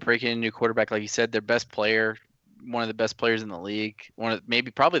 They're breaking in a new quarterback, like you said. Their best player, one of the best players in the league,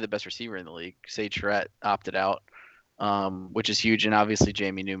 probably the best receiver in the league, Sage Surratt, opted out, which is huge. And obviously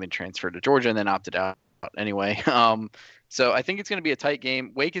Jamie Newman transferred to Georgia and then opted out anyway. So I think it's going to be a tight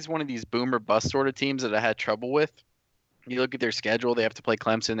game. Wake is one of these boom or bust sort of teams that I had trouble with. You look at their schedule; they have to play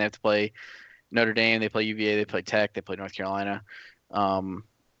Clemson, they have to play Notre Dame, they play UVA, they play Tech, they play North Carolina.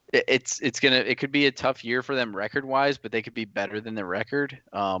 It could be a tough year for them record wise, but they could be better than their record.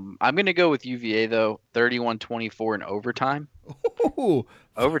 I'm going to go with UVA though, 31-24 in overtime. Ooh.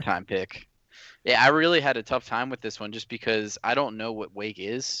 Overtime pick. Yeah, I really had a tough time with this one just because I don't know what Wake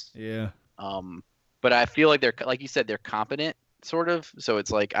is. Yeah. But I feel like like you said, they're competent, sort of. So it's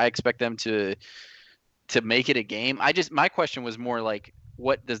like I expect them to make it a game. My question was more like,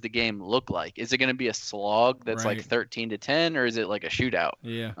 what does the game look like? Is it going to be a slog that's like 13-10, or is it like a shootout?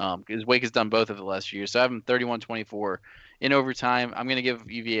 Yeah. Because Wake has done both of the last few years. So I have them 31-24 in overtime. I'm going to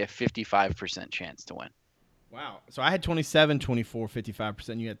give UVA a 55% chance to win. Wow. So I had 27-24,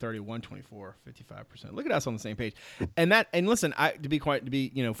 55%. You had 31-24, 55%. Look at us on the same page. And listen, to be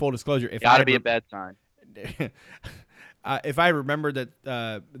full disclosure, if Gotta be a bad sign. If I remembered that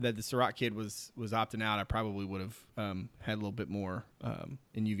the Surratt kid was opting out, I probably would have had a little bit more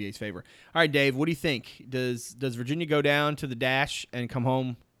in UVA's favor. All right, Dave, what do you think? Does Virginia go down to the Dash and come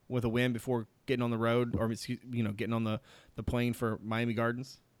home with a win before getting on the road, or getting on the plane for Miami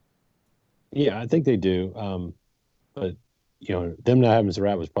Gardens? Yeah, I think they do. But them not having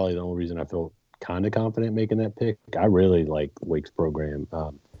Surratt was probably the only reason I felt kind of confident making that pick. I really like Wake's program.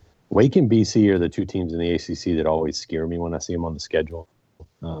 Wake and BC are the two teams in the ACC that always scare me when I see them on the schedule.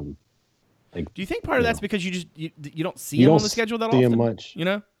 Do you think part of that's because you don't see them on the schedule that often? Much.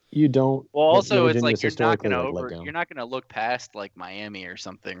 You don't. Well, also it's like you're not going to look past like Miami or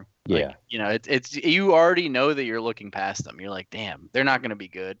something. Yeah. Like, it's you already know that you're looking past them. You're like, damn, they're not going to be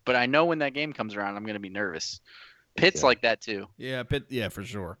good. But I know when that game comes around, I'm going to be nervous. Pitt's like that too. Yeah, Pitt. Yeah, for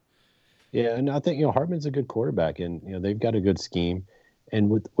sure. Yeah, and I think Hartman's a good quarterback, and they've got a good scheme. And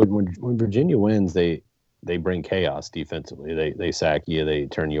when Virginia wins, they bring chaos defensively. They sack you, they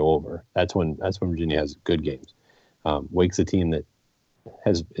turn you over. That's when Virginia has good games. Wake's a team that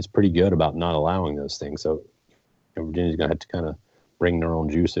is pretty good about not allowing those things. So Virginia's going to have to kind of bring their own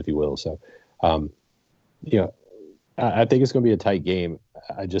juice, if you will. So, I think it's going to be a tight game.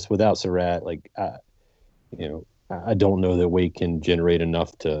 I just without Surratt, I don't know that Wake can generate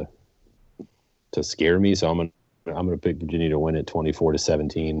enough to scare me. So I'm going I'm going to pick Virginia to win it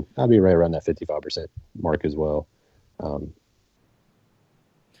 24-17. I'll be right around that 55% mark as well.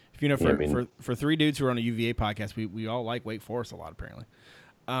 If you know, for three dudes who are on a UVA podcast, we all like Wake Forest a lot, apparently.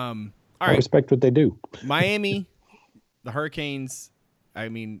 All right. I respect what they do. Miami, the Hurricanes. I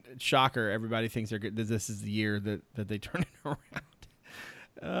mean, shocker. Everybody thinks they're good. This is the year that they turn it around.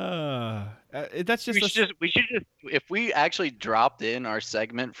 That's just we should just if we actually dropped in our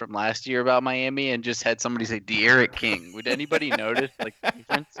segment from last year about Miami and just had somebody say De'Aaron King, would anybody notice like the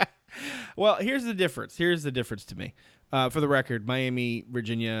difference? Well, here's the difference. Here's the difference to me. For the record, Miami,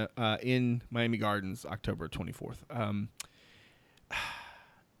 Virginia, in Miami Gardens, October 24th.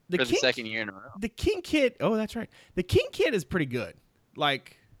 For the second year in a row. The King Kid. Oh, that's right. The King Kid is pretty good.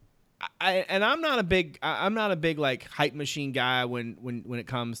 Like, I'm not a big like hype machine guy when it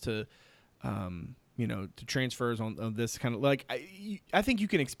comes to, to transfers on this kind of like. I think you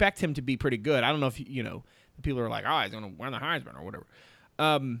can expect him to be pretty good. I don't know if people are like, oh, he's going to win the Heisman or whatever.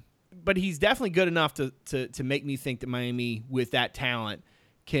 But he's definitely good enough to make me think that Miami with that talent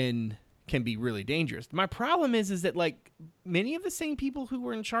can be really dangerous. My problem is that like many of the same people who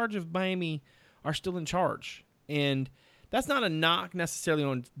were in charge of Miami are still in charge, and that's not a knock necessarily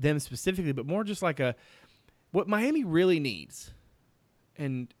on them specifically, but more just like what Miami really needs.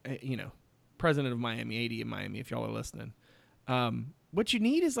 And president of Miami, AD in Miami, if y'all are listening, what you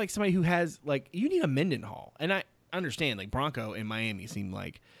need is like somebody who has like you need a Mendenhall, and I understand like Bronco and Miami seem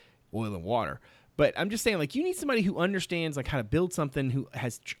like oil and water. But I'm just saying, like, you need somebody who understands, like, how to build something, who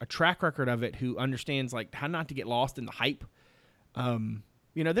has a track record of it, who understands, like, how not to get lost in the hype.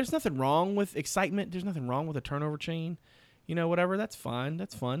 There's nothing wrong with excitement. There's nothing wrong with a turnover chain. Whatever. That's fine.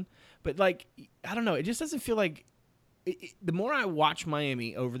 That's fun. But, like, I don't know. It just doesn't feel like the more I watch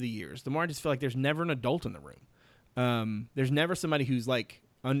Miami over the years, the more I just feel like there's never an adult in the room. There's never somebody who's, like,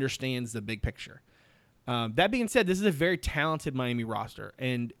 understands the big picture. That being said, this is a very talented Miami roster,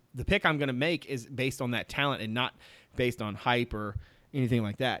 and the pick I'm going to make is based on that talent and not based on hype or anything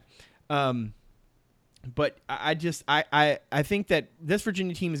like that. But I think that this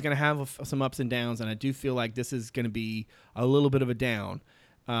Virginia team is going to have some ups and downs, and I do feel like this is going to be a little bit of a down,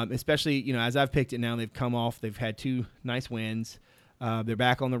 especially as I've picked it now. They've come off. They've had 2 nice wins. They're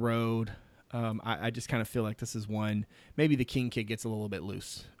back on the road. I just kind of feel like this is one. Maybe the King Kid gets a little bit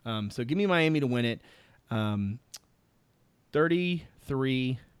loose. So give me Miami to win it.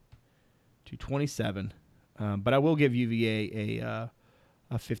 33-27. But I will give UVA a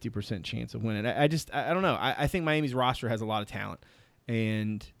 50% chance of winning. I don't know. I think Miami's roster has a lot of talent,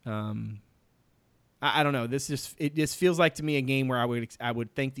 and I don't know. It just feels like to me a game where I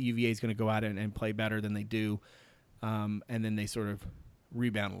would think the UVA is going to go out and play better than they do, and then they sort of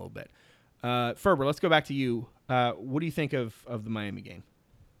rebound a little bit. Ferber, let's go back to you. What do you think of the Miami game?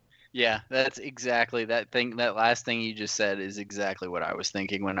 Yeah, that's exactly that thing. That last thing you just said is exactly what I was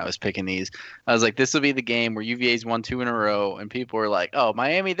thinking when I was picking these. I was like, this will be the game where UVA's won 2 in a row, and people were like, "Oh,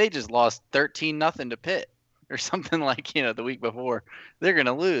 Miami, they just lost 13-0 to Pitt or something like the week before. They're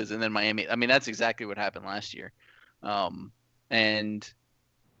gonna lose." And then Miami. I mean, that's exactly what happened last year. I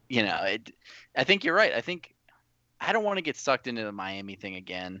think you're right. I think I don't want to get sucked into the Miami thing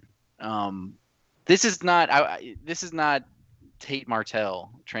again. This is not Tate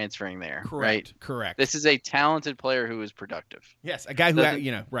Martell transferring there, right? Correct. This is a talented player who is productive. Yes, a guy who,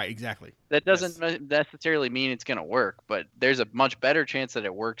 right, exactly. That doesn't necessarily mean it's going to work, but there's a much better chance that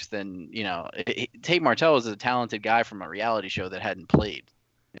it works than, Tate Martell is a talented guy from a reality show that hadn't played.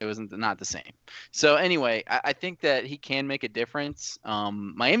 It wasn't not the same. So anyway, I think that he can make a difference.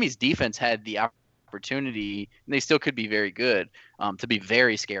 Miami's defense had the opportunity, and they still could be very good, to be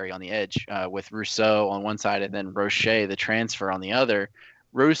very scary on the edge with Rousseau on one side and then Roche, the transfer, on the other.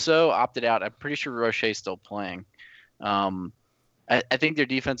 Rousseau opted out. I'm pretty sure Roche's still playing. I think their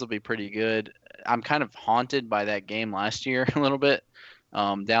defense will be pretty good. I'm kind of haunted by that game last year a little bit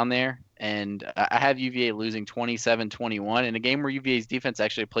down there. And I have UVA losing 27-21 in a game where UVA's defense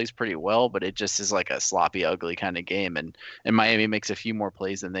actually plays pretty well, but it just is like a sloppy, ugly kind of game. And Miami makes a few more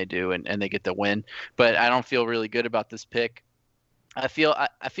plays than they do, and they get the win. But I don't feel really good about this pick. I feel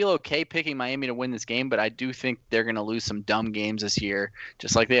okay picking Miami to win this game, but I do think they're going to lose some dumb games this year,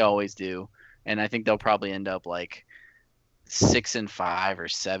 just like they always do. And I think they'll probably end up like 6-5 or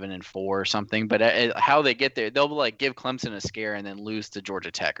 7-4 or something, but how they get there, they'll like give Clemson a scare and then lose to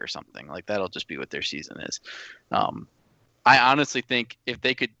Georgia Tech or something. Like that'll just be what their season is. I honestly think if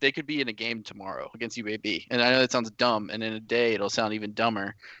they could be in a game tomorrow against UAB, and I know that sounds dumb, and in a day it'll sound even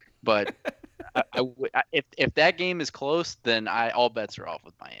dumber, but if that game is close, then all bets are off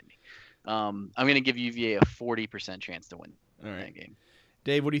with Miami. I'm going to give UVA a 40% chance to win that game.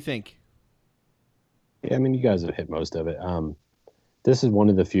 Dave, what do you think? Yeah, I mean, you guys have hit most of it. This is one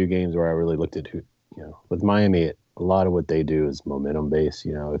of the few games where I really looked at who, with Miami, a lot of what they do is momentum based.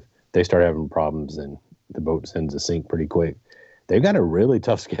 If they start having problems, then the boat sends a sink pretty quick. They've got a really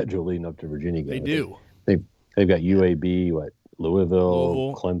tough schedule leading up to Virginia game. They do. They've got UAB,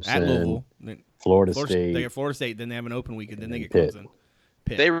 Louisville, at Clemson, Louisville, Florida State. They get Florida State, then they have an open week, and then they get Pitt. Clemson.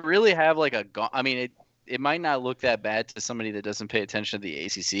 Pitt. They really have like I mean, it might not look that bad to somebody that doesn't pay attention to the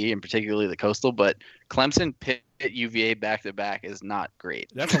ACC and particularly the Coastal, but Clemson, Pitt, UVA back to back is not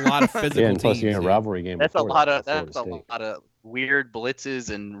great. That's a lot of physical. Yeah, and plus teams, you got a rivalry game. That's a lot of State. weird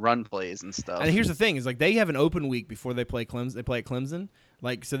blitzes and run plays and stuff. And here's the thing: is like they have an open week before they play Clemson. They play at Clemson,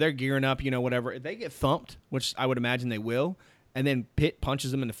 like so they're gearing up. Whatever. If they get thumped, which I would imagine they will, and then Pitt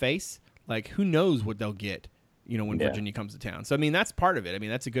punches them in the face. Like who knows what they'll get. When Virginia comes to town. So, I mean, that's part of it. I mean,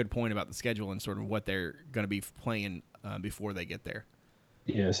 that's a good point about the schedule and sort of what they're going to be playing before they get there.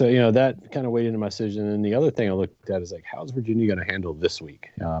 Yeah, so, that kind of weighed into my decision. And the other thing I looked at is, like, how's Virginia going to handle this week?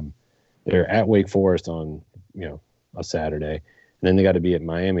 They're at Wake Forest on, a Saturday, and then they got to be at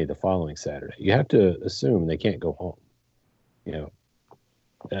Miami the following Saturday. You have to assume they can't go home.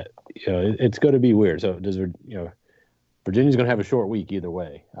 It's going to be weird. So, Virginia's going to have a short week either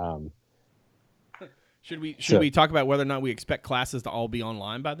way. Should we talk about whether or not we expect classes to all be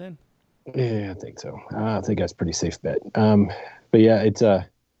online by then? Yeah, I think so. I think that's a pretty safe bet. But yeah, it's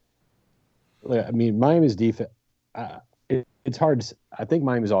Miami's defense. It's hard. I think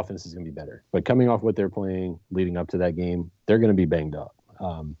Miami's offense is going to be better, but coming off what they're playing leading up to that game, they're going to be banged up.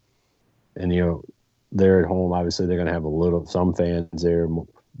 And they're at home. Obviously, they're going to have some fans there.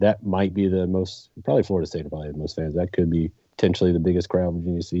 That might be probably Florida State will probably have the most fans. That could be potentially the biggest crowd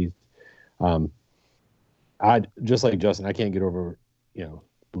Virginia sees. I just like Justin, I can't get over,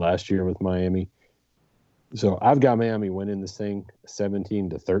 last year with Miami. So I've got Miami winning this thing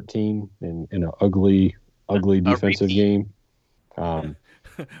 17-13 in an ugly defensive game. Run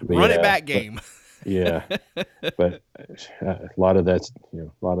it back game. Yeah, but a lot of that's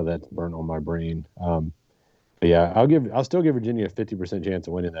burnt on my brain. But yeah, I'll still give Virginia a 50% chance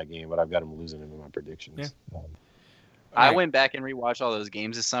of winning that game, but I've got them losing in my predictions. Yeah. I went back and rewatched all those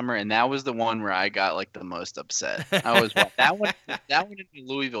games this summer, and that was the one where I got like the most upset. I was that one in the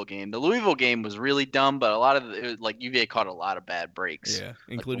Louisville game. The Louisville game was really dumb, but a lot of it was like UVA caught a lot of bad breaks,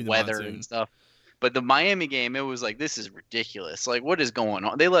 including like the weather and stuff. But the Miami game, it was like, this is ridiculous. Like, what is going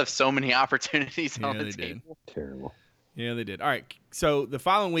on? They left so many opportunities on the table. Terrible. Yeah, they did. All right, so the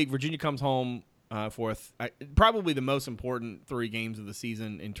following week, Virginia comes home for probably the most important 3 games of the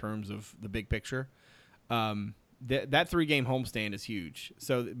season in terms of the big picture. That 3-game homestand is huge.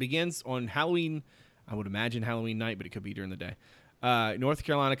 So it begins on Halloween. I would imagine Halloween night, but it could be during the day. North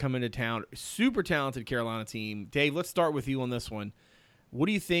Carolina come into town. Super talented Carolina team. Dave, let's start with you on this one. What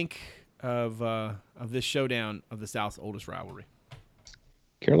do you think of this showdown of the South's oldest rivalry?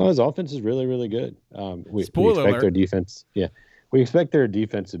 Carolina's offense is really, really good. We Spoiler expect alert. Their defense. Yeah, we expect their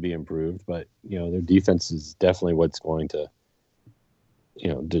defense to be improved, but their defense is definitely what's going to,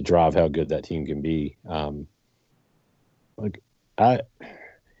 to drive how good that team can be.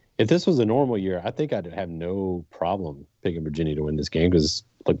 If this was a normal year, I think I'd have no problem picking Virginia to win this game because,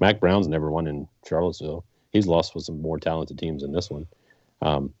 Mac Brown's never won in Charlottesville. He's lost with some more talented teams than this one.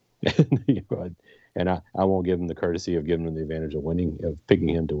 And I won't give him the courtesy of giving him the advantage of picking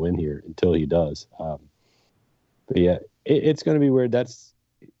him to win here until he does. But yeah, it's going to be weird. That's,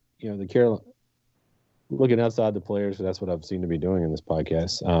 the Carolina looking outside the players. That's what I've seemed to be doing in this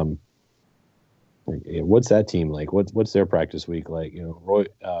podcast. What's that team like? What's their practice week like? Roy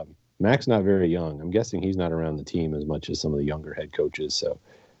Mac's not very young. I'm guessing he's not around the team as much as some of the younger head coaches. So,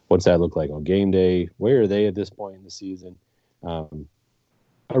 what's that look like on game day? Where are they at this point in the season? A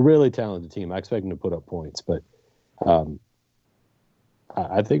really talented team. I expect them to put up points, but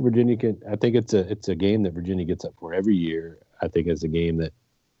I think Virginia can. I think it's a game that Virginia gets up for every year. I think it's a game that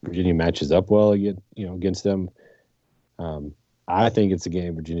Virginia matches up well against them. I think it's a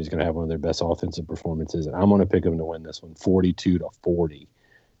game Virginia's going to have one of their best offensive performances, and I'm going to pick them to win this one 42-40,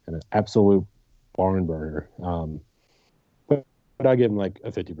 and an absolute barn burner. But I give them like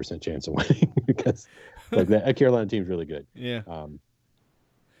a 50% chance of winning because that Carolina team's really good. Yeah.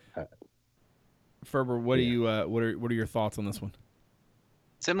 Ferber, what are your thoughts on this one?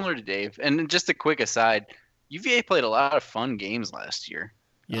 Similar to Dave, and just a quick aside, UVA played a lot of fun games last year.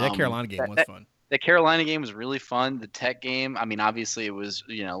 Yeah, that Carolina game was fun. The Carolina game was really fun. The Tech game, I mean, obviously it was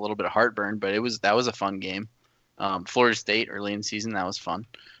a little bit of heartburn, but that was a fun game. Florida State early in the season, that was fun.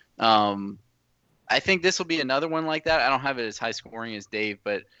 I think this will be another one like that. I don't have it as high scoring as Dave,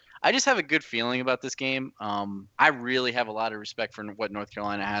 but I just have a good feeling about this game. I really have a lot of respect for what North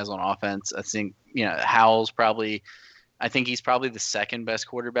Carolina has on offense. I think Howell's probably. I think he's probably the second best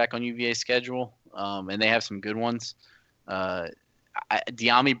quarterback on UVA's schedule, and they have some good ones.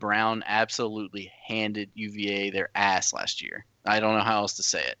 De'Ami Brown absolutely handed UVA their ass last year. I don't know how else to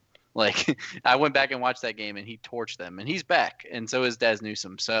say it. Like, I went back and watched that game, and he torched them, and he's back, and so is Daz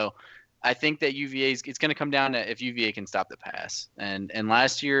Newsome. So I think that it's going to come down to if UVA can stop the pass. And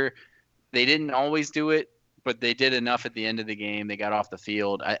last year, they didn't always do it, but they did enough at the end of the game. They got off the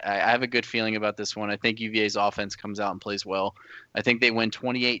field. I have a good feeling about this one. I think UVA's offense comes out and plays well. I think they win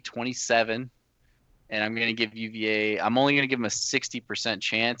 28-27. And I'm going to give UVA – I'm only going to give them a 60%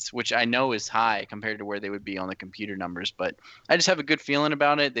 chance, which I know is high compared to where they would be on the computer numbers. But I just have a good feeling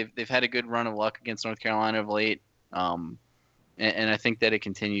about it. They've had a good run of luck against North Carolina of late. And I think that it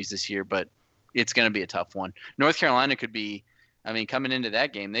continues this year. But it's going to be a tough one. North Carolina could be – I mean, coming into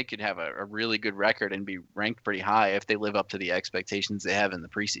that game, they could have a really good record and be ranked pretty high if they live up to the expectations they have in the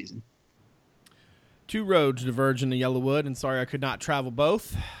preseason. Two roads diverge in the Yellowwood, and sorry I could not travel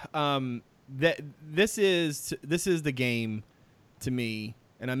both. This is the game to me,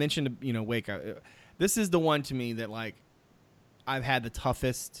 and I mentioned Wake. This is the one to me that like I've had the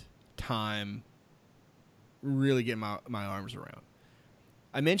toughest time really getting my arms around.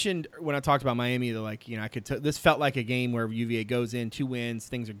 I mentioned when I talked about Miami that like this felt like a game where UVA goes in 2 wins,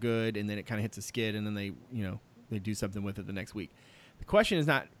 things are good, and then it kind of hits a skid, and then they do something with it the next week. The question is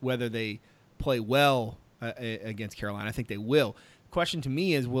not whether they play well against Carolina. I think they will. Question to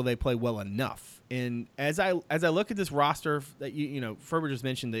me is, will they play well enough? And as I look at this roster that Ferber just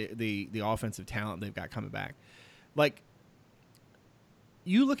mentioned the offensive talent they've got coming back. Like,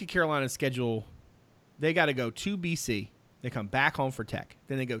 you look at Carolina's schedule, they got to go to BC, they come back home for Tech,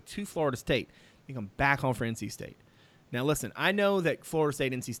 then they go to Florida State, they come back home for NC State. Now listen, I know that Florida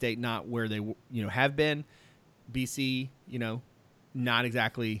State, NC State not where they have been, BC not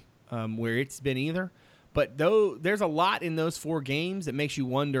exactly where it's been either. But though there's a lot in those 4 games that makes you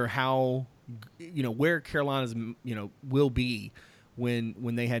wonder how, where Carolina's, will be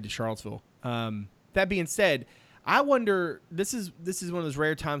when they head to Charlottesville. That being said, I wonder. This is one of those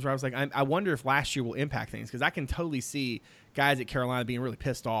rare times where I was like, I wonder if last year will impact things, because I can totally see guys at Carolina being really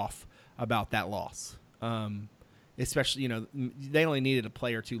pissed off about that loss. Especially, they only needed a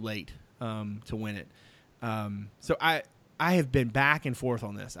play or 2 late to win it. So I have been back and forth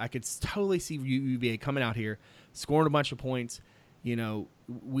on this. I could totally see UVA coming out here, scoring a bunch of points.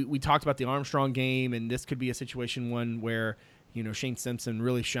 We talked about the Armstrong game, and this could be a situation one where, Shane Simpson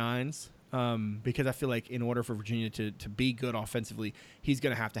really shines, because I feel like in order for Virginia to be good offensively, he's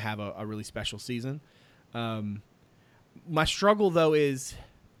going to have a really special season. My struggle, though, is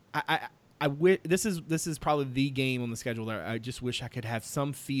this is probably the game on the schedule that I just wish I could have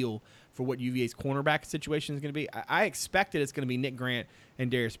some feel for what UVA's cornerback situation is going to be. I expected it's going to be Nick Grant and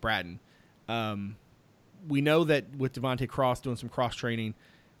Darius Bratton. We know that with Devontae Cross doing some cross training,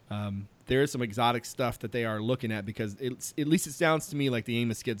 there is some exotic stuff that they are looking at, because at least it sounds to me like the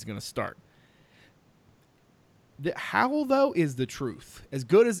Amos kid's going to start. Howell, though, is the truth. As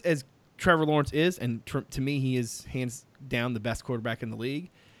good as Trevor Lawrence is, and to me he is hands down the best quarterback in the league,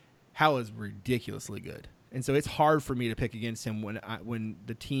 Howell is ridiculously good. And so it's hard for me to pick against him when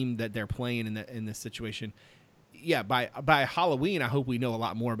the team that they're playing in this situation. Yeah, by Halloween, I hope we know a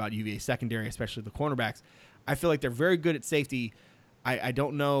lot more about UVA secondary, especially the cornerbacks. I feel like they're very good at safety. I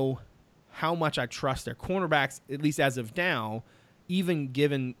don't know how much I trust their cornerbacks, at least as of now, even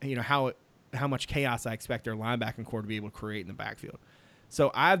given how much chaos I expect their linebacking core to be able to create in the backfield. So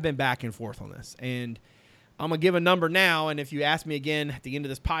I've been back and forth on this, and I'm going to give a number now, and if you ask me again at the end of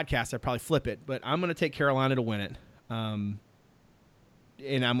this podcast, I'd probably flip it, but I'm going to take Carolina to win it. And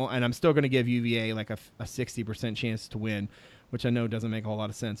I'm still going to give UVA like a 60% chance to win, which I know doesn't make a whole lot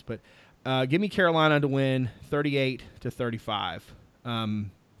of sense, but give me Carolina to win 38-35.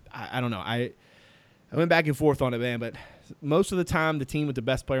 I don't know. I went back and forth on it, man, but most of the time the team with the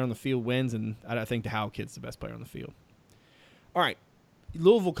best player on the field wins, and I think the Howell kid's the best player on the field. All right.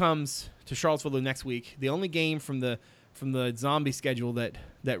 Louisville comes to Charlottesville the next week. The only game from the zombie schedule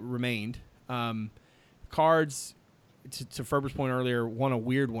that remained. Cards, to Ferber's point earlier, won a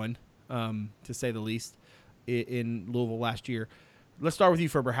weird one, to say the least, in Louisville last year. Let's start with you,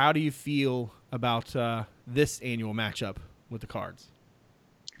 Ferber. How do you feel about this annual matchup with the Cards?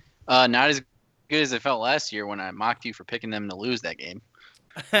 Not as good as it felt last year when I mocked you for picking them to lose that game.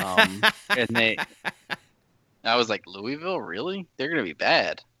 And I was like, Louisville, really? They're going to be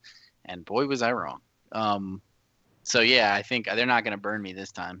bad. And boy, was I wrong. So, yeah, I think they're not going to burn me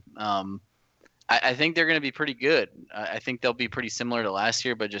this time. I think they're going to be pretty good. I think they'll be pretty similar to last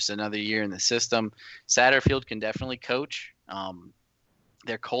year, but just another year in the system. Satterfield can definitely coach.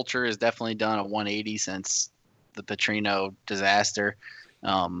 Their culture has definitely done a 180 since the Petrino disaster.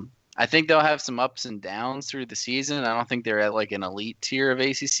 I think they'll have some ups and downs through the season. I don't think they're at like an elite tier of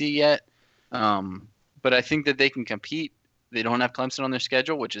ACC yet, but I think that they can compete. They don't have Clemson on their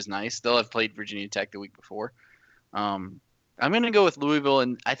schedule, which is nice. They'll have played Virginia Tech the week before. I'm going to go with Louisville,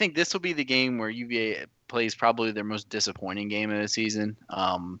 and I think this will be the game where UVA plays probably their most disappointing game of the season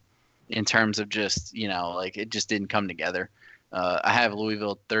in terms of just, like it just didn't come together. I have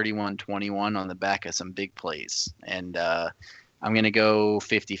Louisville 31-21 on the back of some big plays, and I'm going to go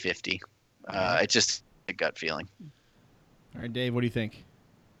 50-50. It's just a gut feeling. All right, Dave, what do you think?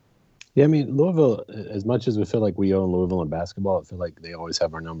 Yeah, I mean, Louisville, as much as we feel like we own Louisville in basketball, I feel like they always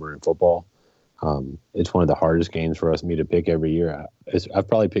have our number in football. It's one of the hardest games for me to pick every year. I've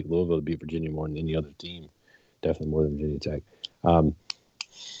probably picked Louisville to beat Virginia more than any other team, definitely more than Virginia Tech.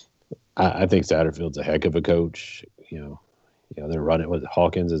 I think Satterfield's a heck of a coach. They're running with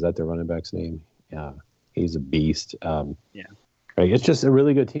Hawkins. Is that their running back's name? Yeah, he's a beast. Yeah, right. It's just a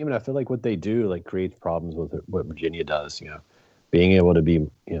really good team, and I feel like what they do creates problems with what Virginia does. Being able to be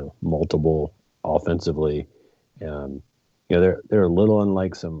multiple offensively. They're a little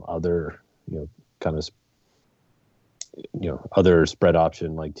unlike some other kind of other spread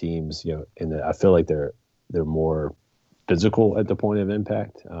option like teams. And I feel like they're more physical at the point of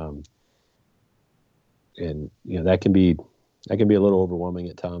impact. And that can be a little overwhelming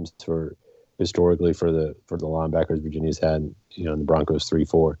at times historically for the linebackers Virginia's had, in the Broncos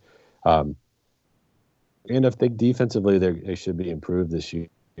 3-4. And I think defensively they should be improved this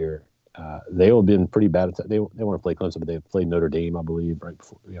year. They have been pretty bad. They want to play Clemson, but they've played Notre Dame, I believe, right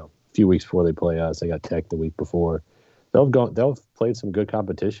before, a few weeks before they play us. They got Tech the week before. They'll played some good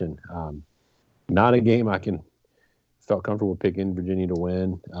competition. Not a game felt comfortable picking Virginia to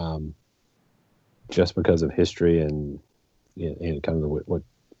win, just because of history and kind of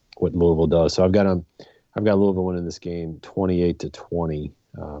what Louisville does. So I've got Louisville winning this game 28-20,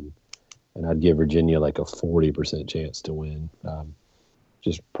 and I'd give Virginia like a 40% chance to win.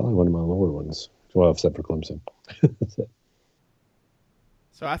 Just probably one of my lower ones. Well, except for Clemson.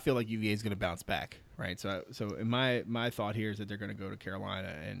 So I feel like UVA is going to bounce back, right? So in my thought here is that they're going to go to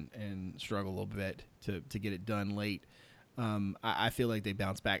Carolina and struggle a little bit to get it done late. I feel like they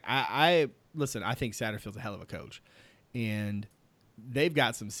bounce back. Listen, I think Satterfield's a hell of a coach, and they've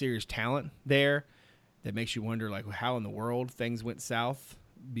got some serious talent there that makes you wonder like how in the world things went south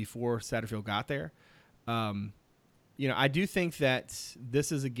before Satterfield got there. I do think that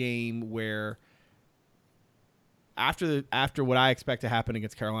this is a game where after what I expect to happen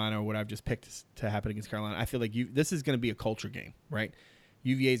against Carolina or what I've just picked to happen against Carolina, I feel like this is going to be a culture game, right?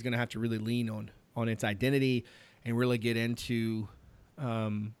 UVA is going to have to really lean on its identity and really get into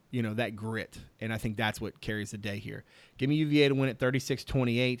that grit, and I think that's what carries the day here. Give me UVA to win at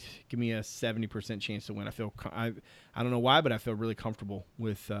 36-28. Give me a 70% chance to win. I don't know why, but I feel really comfortable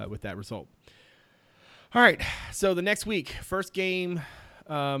with that result. All right, so the next week, first game,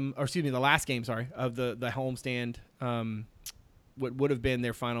 the last game, of the homestand, what would have been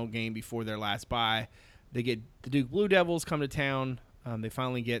their final game before their last bye. They get the Duke Blue Devils come to town. They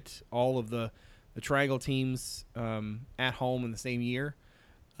finally get all of the Triangle teams at home in the same year,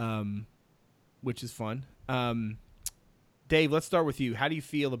 which is fun. Dave, let's start with you. How do you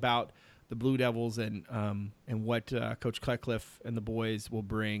feel about the Blue Devils and what Coach Cutcliffe and the boys will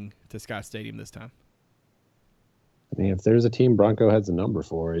bring to Scott Stadium this time? I mean, if there's a team Bronco has a number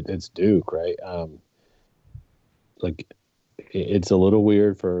for, it's Duke, right? It's a little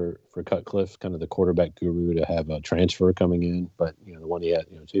weird for Cutcliffe, kind of the quarterback guru, to have a transfer coming in, but the one he had,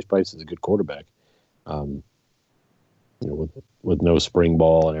 Chase Price is a good quarterback. With no spring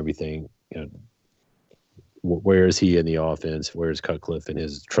ball and everything, where is he in the offense? Where is Cutcliffe in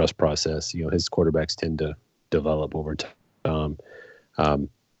his trust process? His quarterbacks tend to develop over time.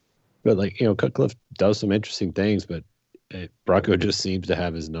 But Cutcliffe does some interesting things, but Bronco just seems to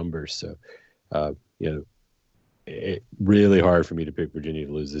have his numbers. So, it's really hard for me to pick Virginia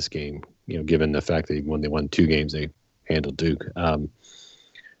to lose this game, given the fact that when they won 2 games, they handled Duke.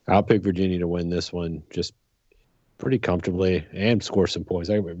 I'll pick Virginia to win this one just pretty comfortably and score some points.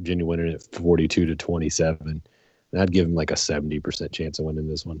 I got Virginia winning at 42-27. And I'd give them like a 70% chance of winning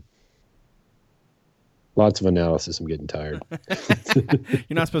this one. Lots of analysis. I'm getting tired. You're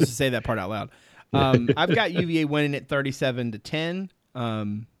not supposed to say that part out loud. I've got UVA winning at 37-10.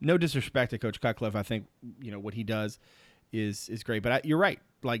 No disrespect to Coach Cutcliffe. I think what he does is great. But you're right.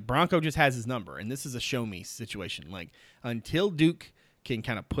 Like Bronco just has his number, and this is a show me situation. Like until Duke can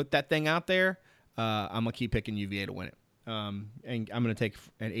kind of put that thing out there, I'm gonna keep picking UVA to win it. And I'm gonna take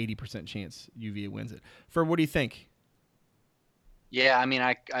an 80% chance UVA wins it. Ferb, what do you think? Yeah, I mean,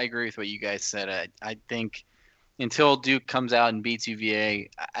 I agree with what you guys said. I think until Duke comes out and beats UVA,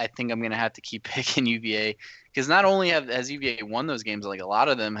 I think I'm going to have to keep picking UVA because not only has UVA won those games, like a lot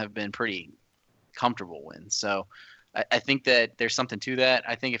of them have been pretty comfortable wins. So I think that there's something to that.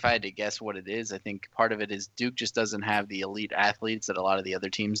 I think if I had to guess what it is, I think part of it is Duke just doesn't have the elite athletes that a lot of the other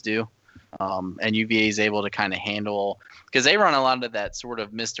teams do. And UVA is able to kind of handle because they run a lot of that sort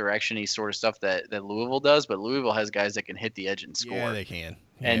of misdirection-y sort of stuff that Louisville does, but Louisville has guys that can hit the edge and score. Yeah, they can.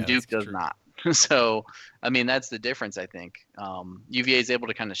 And Duke does not. So, I mean, that's the difference, I think. UVA is able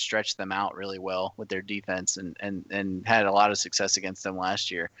to kind of stretch them out really well with their defense and had a lot of success against them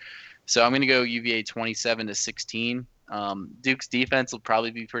last year. So I'm going to go UVA 27-16. Duke's defense will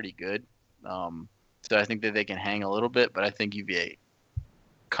probably be pretty good. So I think that they can hang a little bit, but I think UVA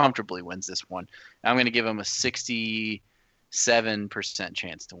comfortably wins this one. I'm going to give them a 67%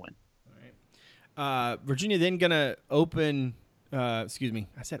 chance to win. All right. Virginia then going to open excuse me.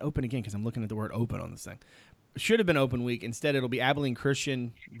 I said open again because I'm looking at the word open on this thing. Should have been open week. Instead, it'll be Abilene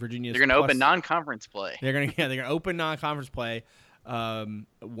Christian. Virginia's They're going to open non-conference play. They're going to open non-conference play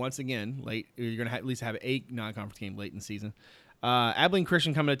once again late. You're going to at least have a non-conference game late in the season. Abilene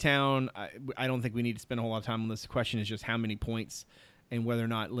Christian coming to town. I don't think we need to spend a whole lot of time on this. The question is just how many points and whether or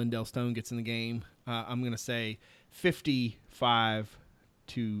not Lindell Stone gets in the game. I'm going to say 55-3,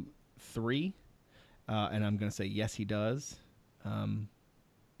 and I'm going to say yes, he does. And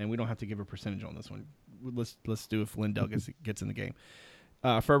we don't have to give a percentage on this one. Let's do if Lindell gets in the game.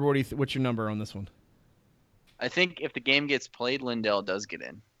 Ferber, what's your number on this one? I think if the game gets played, Lindell does get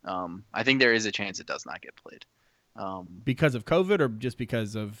in. I think there is a chance it does not get played. Because of COVID or just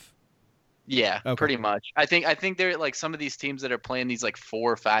because of? Yeah, okay. Pretty much. I think they're like some of these teams that are playing these like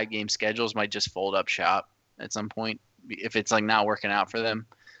 4 or 5 game schedules might just fold up shop at some point if it's like not working out for them.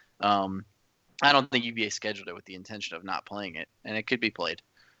 I don't think UVA scheduled it with the intention of not playing it, and it could be played.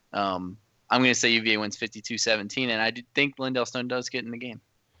 I'm going to say UVA wins 52-17, and I do think Lindell Stone does get in the game.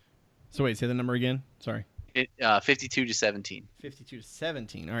 So wait, say the number again. Sorry. 52-17.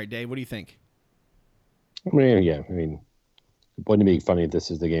 52-17. All right, Dave, what do you think? I mean, wouldn't it be funny if this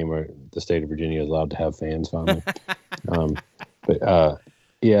is the game where the state of Virginia is allowed to have fans finally?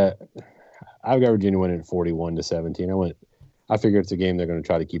 Yeah, I've got Virginia winning 41-17. I figure it's a game they're going to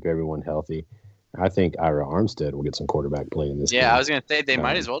try to keep everyone healthy. I think Ira Armstead will get some quarterback play in this game. Yeah, I was going to say they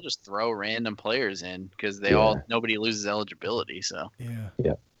might as well just throw random players in because nobody loses eligibility. So yeah.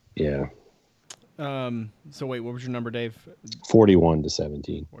 So wait, what was your number, Dave?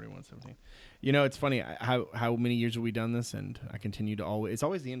 41-17. 41-17. You know, it's funny how many years have we done this, and I continue to always. It's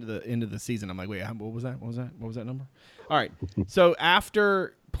always the end of the season. I'm like, wait, what was that? What was that number? All right. So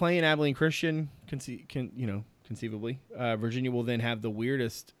after playing Abilene Christian, conceivably, Virginia will then have the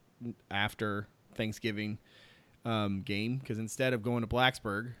weirdest after Thanksgiving game because instead of going to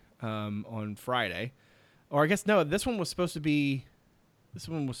Blacksburg on Friday, or I guess no, this one was supposed to be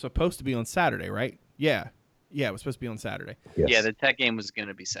on Saturday, right? Yeah, it was supposed to be on Saturday. Yes. Yeah, the Tech game was going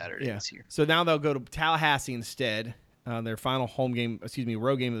to be Saturday this year. So now they'll go to Tallahassee instead, their final road game of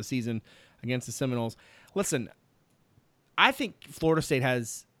the season against the Seminoles. Listen, I think Florida State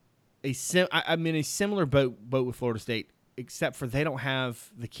has a similar boat with Florida State, except for they don't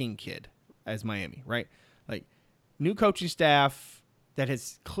have the King kid as Miami, right? Like new coaching staff that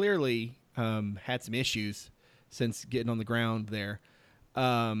has clearly had some issues since getting on the ground there.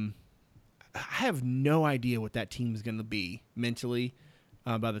 I have no idea what that team is going to be mentally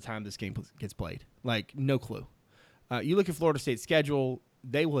by the time this game gets played. Like, no clue. You look at Florida State's schedule,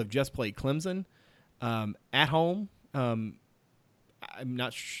 they will have just played Clemson at home. I'm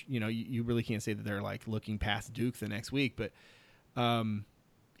not you really can't say that they're like looking past Duke the next week, but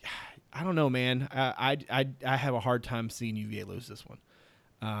I don't know, man. I have a hard time seeing UVA lose this one.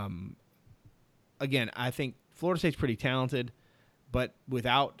 Again, I think Florida State's pretty talented, but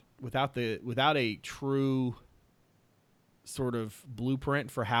without a true sort of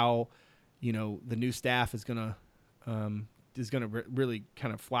blueprint for how the new staff is gonna really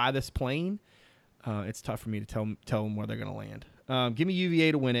kind of fly this plane, it's tough for me to tell them where they're gonna land. Give me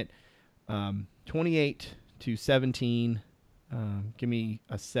UVA to win it, 28-17. Give me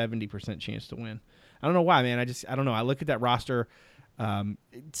a 70% chance to win. I don't know why, man. I don't know. I look at that roster, some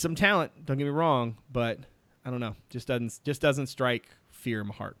talent. Don't get me wrong, but I don't know. Just doesn't strike fear in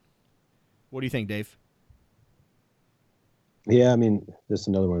my heart. What do you think, Dave? Yeah, I mean, this is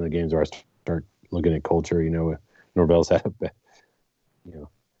another one of the games where I start looking at culture. Norvell's had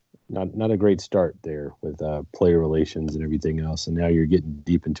not a great start there with player relations and everything else, and now you're getting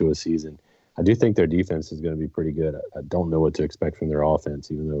deep into a season. I do think their defense is going to be pretty good. I don't know what to expect from their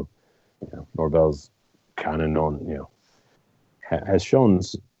offense, even though Norvell's kind of known, has shown,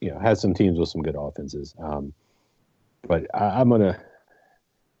 has some teams with some good offenses. But I'm going to,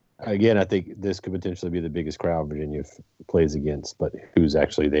 again, I think this could potentially be the biggest crowd Virginia plays against, but who's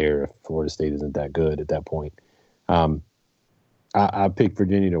actually there if Florida State isn't that good at that point? I picked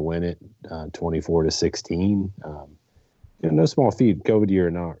Virginia to win it 24-16. No small feat, COVID year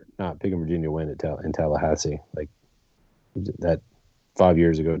or not picking Virginia to win it in Tallahassee. Like that 5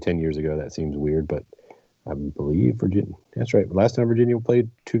 years ago, 10 years ago, that seems weird, but I believe Virginia. That's right. Last time Virginia played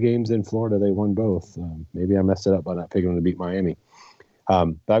 2 games in Florida, they won both. Maybe I messed it up by not picking them to beat Miami.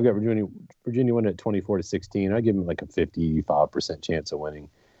 But I've got Virginia winning at 24-16. I give them like a 55% chance of winning.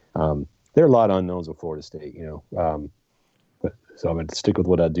 There are a lot of unknowns with Florida State, but so I'm going to stick with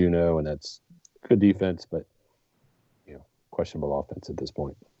what I do know, and that's good defense, but questionable offense at this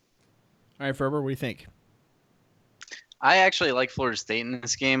point. All right, Ferber, what do you think? I actually like Florida State in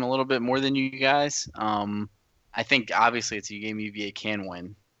this game a little bit more than you guys. I think obviously it's a game UVA can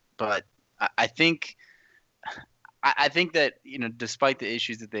win, but I think that despite the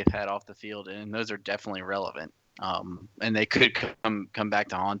issues that they've had off the field, and those are definitely relevant, and they could come back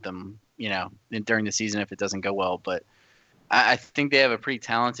to haunt them, during the season if it doesn't go well. But I think they have a pretty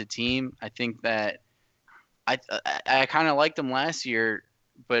talented team. I think that I kind of liked them last year,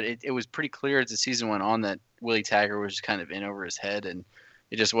 but it was pretty clear as the season went on that Willie Taggart was kind of in over his head, and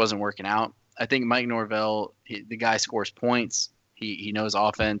it just wasn't working out. I think Mike Norvell, the guy scores points. He knows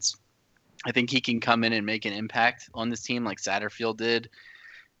offense. I think he can come in and make an impact on this team like Satterfield did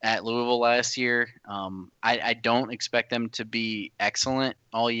at Louisville last year. I don't expect them to be excellent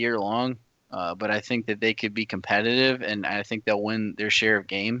all year long, but I think that they could be competitive, and I think they'll win their share of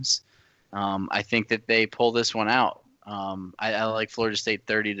games. I think that they pull this one out. I like Florida State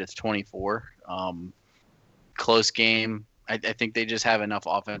 30-24. Close game. I think they just have enough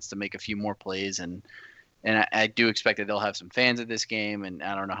offense to make a few more plays, and I do expect that they'll have some fans at this game, and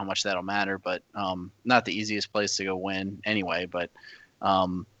I don't know how much that'll matter, but not the easiest place to go win anyway. But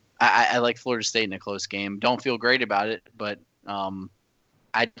I like Florida State in a close game. Don't feel great about it, but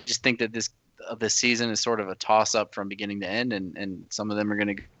I just think that this season is sort of a toss-up from beginning to end, and some of them are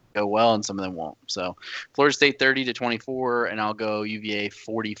going to go well and some of them won't. So Florida State 30-24, and I'll go UVA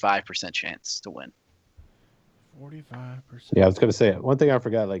 45% chance to win. 45%. Yeah, I was going to say one thing I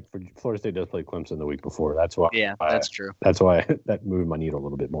forgot. Like Florida State does play Clemson the week before. That's why. Yeah, that's true. That's why that moved my needle a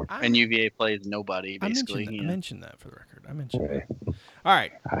little bit more. And UVA plays nobody basically. I mentioned that for the record. I mentioned that. All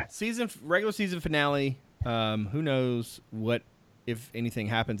right, regular season finale. Who knows what, if anything,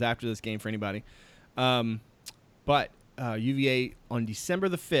 happens after this game for anybody. But UVA on December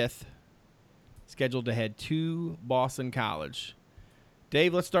the 5th, scheduled to head to Boston College.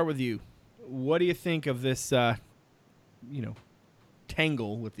 Dave, let's start with you. What do you think of this,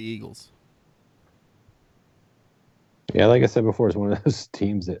 tangle with the Eagles? Yeah, like I said before, it's one of those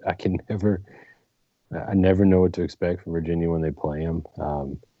teams that I never know what to expect from Virginia when they play them.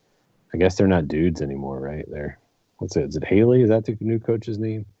 I guess they're not dudes anymore, right? Is it Haley? Is that the new coach's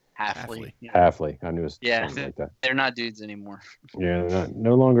name? Hafley. Yeah. Hafley. I knew it was something like that. They're not dudes anymore. Yeah, they're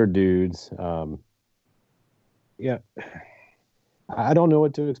no longer dudes. Yeah. I don't know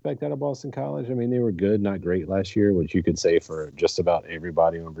what to expect out of Boston College. I mean, they were good, not great last year, which you could say for just about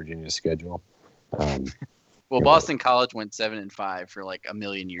everybody on Virginia's schedule. Boston College went 7-5 for like a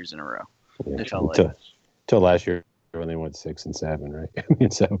million years in a row. Yeah, it felt like till last year when they went 6-7, right? I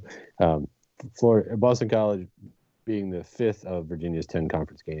mean, so Boston College being the 5th of Virginia's 10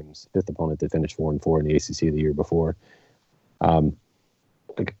 conference games, 5th opponent that finished 4-4 in the ACC the year before.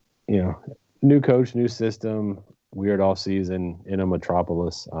 New coach, new system, weird off season in a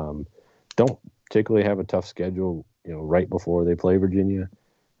metropolis. Don't particularly have a tough schedule, right before they play Virginia.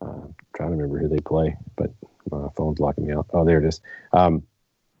 Trying to remember who they play, but my phone's locking me out. Oh, there it is. I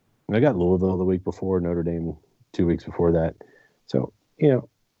got Louisville the week before, Notre Dame 2 weeks before that. So,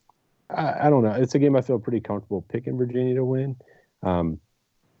 I don't know. It's a game I feel pretty comfortable picking Virginia to win.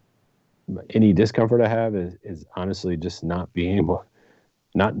 Any discomfort I have is honestly just not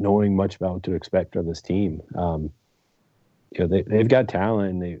knowing much about what to expect of this team. They've got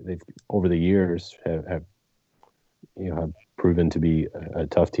talent, and they've over the years have proven to be a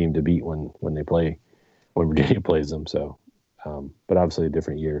tough team to beat when Virginia plays them. So, but obviously a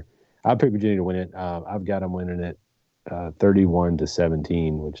different year. I picked Virginia to win it. I've got them winning it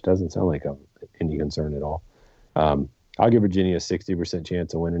 31-17, which doesn't sound like any concern at all. I'll give Virginia a 60%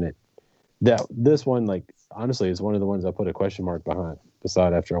 chance of winning it. This one, honestly, is one of the ones I put a question mark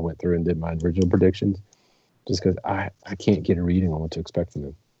beside after I went through and did my original predictions, just because I can't get a reading on what to expect from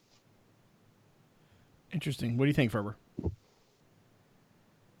them. Interesting. What do you think, Ferber?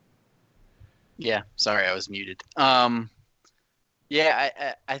 Yeah, sorry, I was muted. Yeah,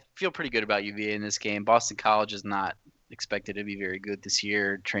 I feel pretty good about UVA in this game. Boston College is not expected to be very good this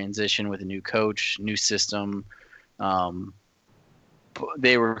year. Transition with a new coach, new system.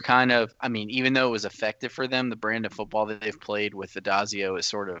 They were kind of, I mean, even though it was effective for them, the brand of football that they've played with Adazio is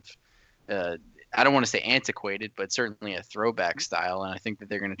sort of, I don't want to say antiquated, but certainly a throwback style. And I think that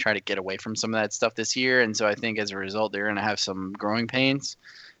they're going to try to get away from some of that stuff this year. And so I think as a result, they're going to have some growing pains.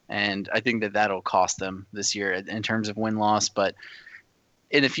 And I think that that'll cost them this year in terms of win-loss. But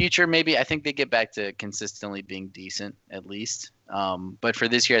in the future, maybe I think they get back to consistently being decent at least. But for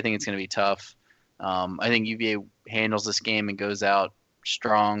this year, I think it's going to be tough. I think UVA handles this game and goes out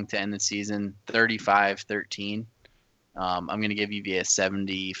strong to end the season 35-13. I'm going to give UVA a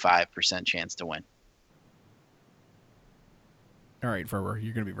 75% chance to win. All right, Ferber,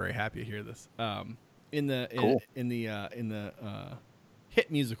 you're going to be very happy to hear this. In the hit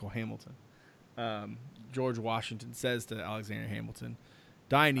musical Hamilton, George Washington says to Alexander Hamilton,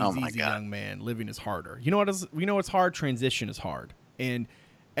 "Dying is easy, young man. Living is harder." You know what is? We know what's hard. Transition is hard, and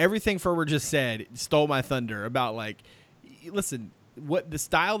everything Ferber just said stole my thunder about listen. What the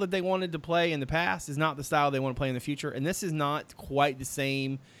style that they wanted to play in the past is not the style they want to play in the future, and this is not quite the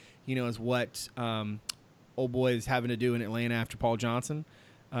same, as what old boy is having to do in Atlanta after Paul Johnson.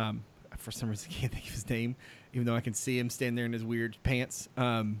 For some reason, I can't think of his name, even though I can see him standing there in his weird pants.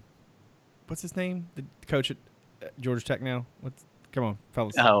 What's his name? The coach at Georgia Tech now. Come on,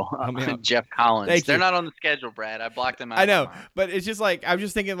 fellas. Oh, Jeff Collins. They're not on the schedule, Brad. I blocked them out. I know, but it's just I'm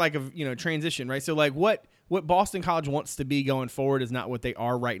just thinking of transition, right? So what Boston College wants to be going forward is not what they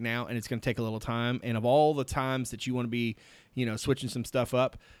are right now, and it's going to take a little time. And of all the times that you want to be, switching some stuff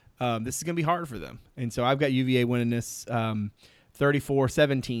up, this is going to be hard for them. And so I've got UVA winning this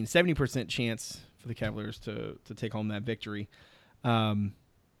 34-17, 70% chance for the Cavaliers to take home that victory.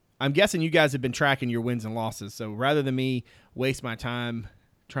 I'm guessing you guys have been tracking your wins and losses. So rather than me waste my time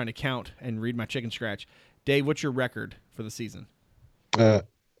trying to count and read my chicken scratch, Dave, what's your record for the season?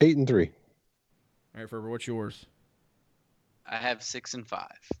 8-3. All right, Ferber, what's yours? I have 6-5. All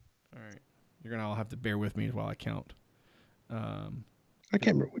right. You're going to all have to bear with me while I count. I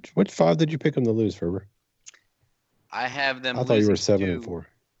can't remember. Which 5 did you pick them to lose, Ferber? I have them. I thought you were 7-4.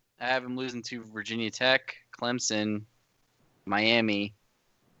 I have them losing to Virginia Tech, Clemson, Miami,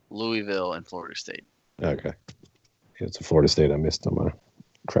 Louisville, and Florida State. Okay. It's a Florida State I missed on my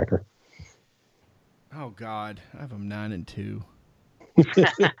tracker. Oh, God. I have them 9-2.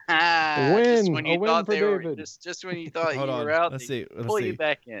 Just when you thought they were, just when you thought you were out, let's see. Pull you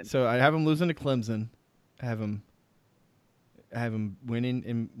back in. So I have them losing to Clemson. I have them winning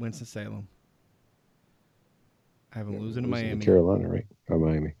in Winston-Salem. I have them losing to Miami. Carolina, right? Or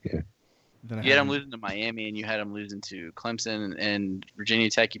Miami, yeah. Then you had them losing to Miami, and you had them losing to Clemson and Virginia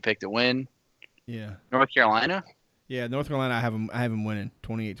Tech. You picked a win. Yeah. North Carolina. Yeah, North Carolina. I have them winning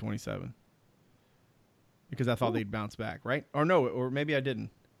 28-27. Because I thought they'd bounce back, right? Or no, or maybe I didn't.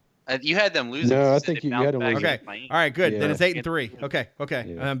 You had them losing. No, I think you had them losing. Okay. All right, good. Yeah. Then it's 8-3. Okay.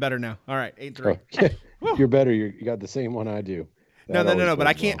 Yeah. I'm better now. All right, 8-3. Oh, you're better. You got the same one I do. No. But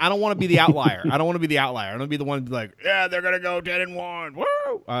I can't. Well. I don't want to be the outlier. I don't want to be the outlier. I don't want to be the one to be like, yeah, they're gonna go 10-1.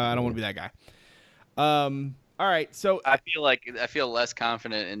 Woo! I don't want to be that guy. All right. So I feel less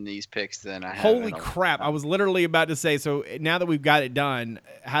confident in these picks than I have. Holy crap! I was literally about to say. So now that we've got it done,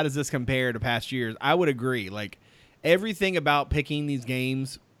 how does this compare to past years? I would agree. Everything about picking these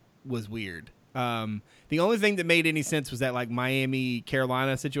games was weird. The only thing that made any sense was that Miami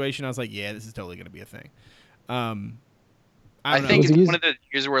Carolina situation. I was like, yeah, this is totally going to be a thing. I think it's one of the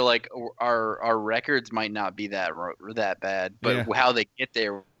years where our records might not be that bad, but how they get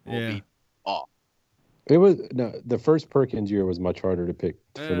there will be off. It was the first Perkins year was much harder to pick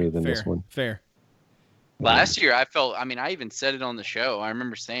for me than this one. Fair. Last year, I even said it on the show. I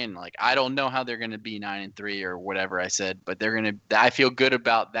remember saying I don't know how they're going to be 9-3 or whatever I said, but I feel good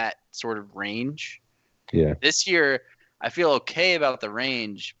about that sort of range. Yeah. This year, I feel okay about the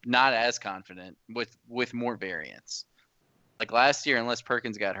range, not as confident with more variance. Last year, unless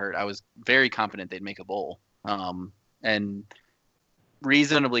Perkins got hurt, I was very confident they'd make a bowl, and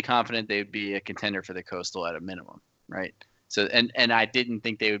reasonably confident they'd be a contender for the Coastal at a minimum, right? So, and I didn't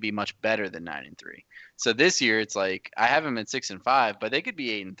think they would be much better than 9-3. So this year, it's I have them at 6-5, but they could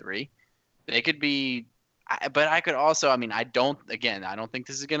be 8-3. They could be, but I could also. I don't think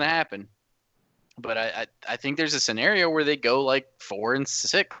this is going to happen. But I think there's a scenario where they go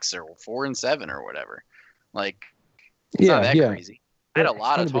 4-6 or 4-7 or whatever. It's not that crazy. I had a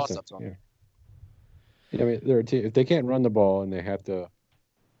lot of toss-ups on them. Yeah, they're a team. If they can't run the ball and they have to,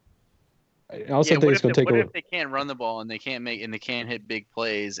 I also think it's going to take what a. if they can't run the ball and they can't hit big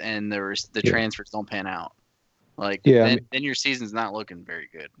plays and the transfers don't pan out? Like then your season's not looking very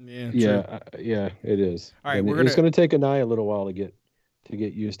good. Yeah, yeah, it is. All right, and it's going to take Anae a little while to get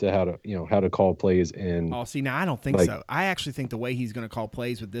used to how to call plays and. Oh, see, now I don't think so. I actually think the way he's going to call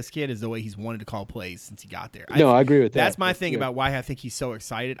plays with this kid is the way he's wanted to call plays since he got there. I agree with that. That's my thing about why I think he's so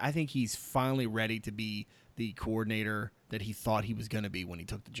excited. I think he's finally ready to be the coordinator that he thought he was going to be when he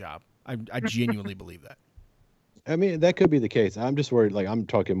took the job. I genuinely believe that. I mean, that could be the case. I'm just worried. Like, I'm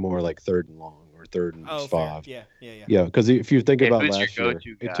talking more like 3rd and long or 3rd and 5. Fair. Yeah. Yeah, because if you think about last year, guy?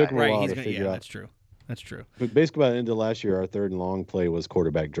 it took him a while to figure out. That's true. But basically, by the end of last year, our 3rd and long play was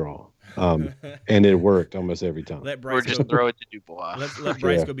quarterback draw, and it worked almost every time. Or just throw it to Dubois. Let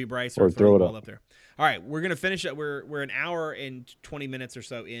Bryce go be Bryce or throw the ball up there. All right, we're gonna finish up. We're an hour and 20 minutes or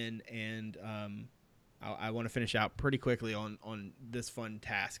so in, and I want to finish out pretty quickly on this fun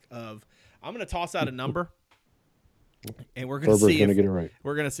task of I'm going to toss out a number, and we're going to see if get it right.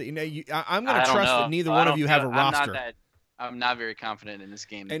 We're going to see. You know, I'm going to trust that neither one of you have a roster. I'm not very confident in this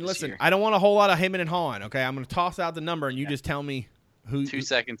game. And listen, I don't want a whole lot of hemming and hawing. Okay, I'm going to toss out the number, and you just tell me who. 2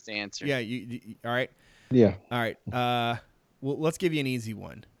 seconds to answer. Yeah. All right. Yeah. All right. Well, let's give you an easy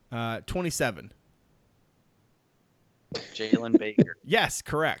one. 27. Jalen Baker. Yes,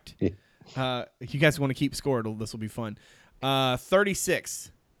 correct. Yeah. If you guys want to keep score, this will be fun.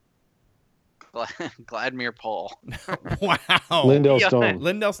 36. Vladimir Paul. Wow. Lindell Stone.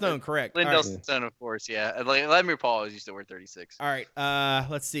 Lindell Stone, correct. Lindell Stone, of course, yeah. Vladimir Paul always used to wear 36. All right.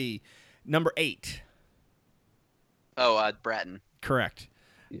 Let's see. Number 8. Oh, Bratton. Correct.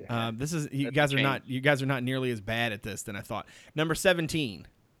 Yeah. This is you guys are not nearly as bad at this than I thought. Number 17.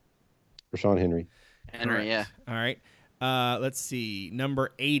 Rashawn Henry. Henry, yeah. All right. Let's see.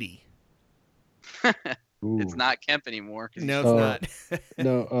 Number 80. It's not Kemp anymore. No, it's not.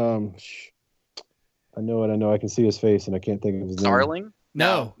 No. I know it. I can see his face, and I can't think of his name. Starling?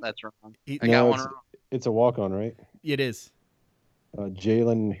 No, that's wrong. I got one wrong. It's a walk-on, right? It is.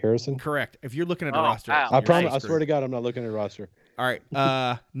 Jalen Harrison. Correct. If you're looking at a roster, wow. I promise. I swear to God, I'm not looking at a roster. All right.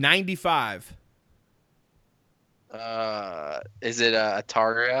 95. Is it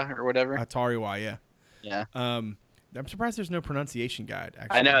Ataria or whatever? Atariwa, yeah. Yeah. I'm surprised there's no pronunciation guide.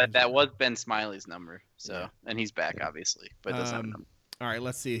 Actually, I know that was Ben Smiley's number. So, and he's back obviously, but doesn't have a number. All right,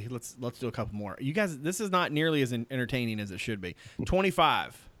 let's see. Let's do a couple more. You guys, this is not nearly as entertaining as it should be.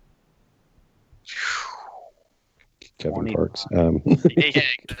 25. Kevin Parks. Yeah,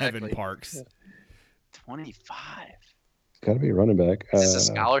 exactly. Kevin Parks. 25. Got to be a running back. Is this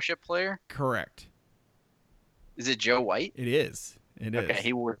a scholarship player? Correct. Is it Joe White? It is. Okay,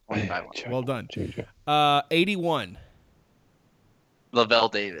 he wore 25. Well done. 81. Lavelle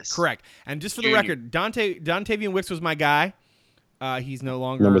Davis. Correct. And just for the record, Dontavian Wicks was my guy. He's no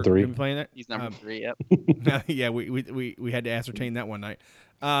longer number 3 He's playing that. number 3. Yep. Yeah, we had to ascertain that one night.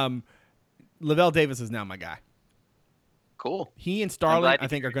 Lavelle Davis is now my guy. Cool. He and Starling, I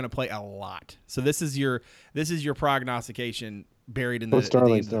think, are going to play a lot. So this is your prognostication buried in the. What's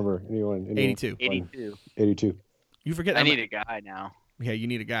Starling's number? Anyone? 82. 82. You forget. I need a guy now. Yeah, you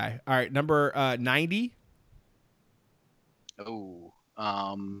need a guy. All right, number 90. Oh,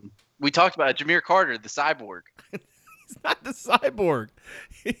 we talked about Jameer Carter, the cyborg. He's not the cyborg.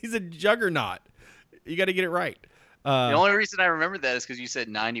 He's a juggernaut. You got to get it right. The only reason I remember that is because you said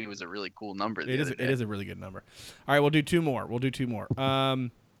 90 was a really cool number. It is a really good number. All right, we'll do two more.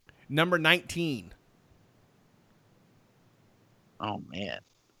 Number 19. Oh man,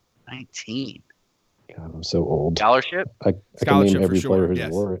 19. God, I'm so old. Scholarship. I can name every player who's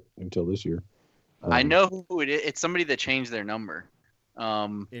wore it until this year. I know who it is. It's somebody that changed their number.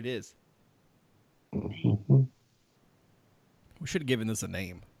 It is. Mm-hmm. We should have given this a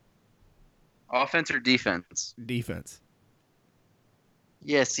name. Offense or defense? Defense.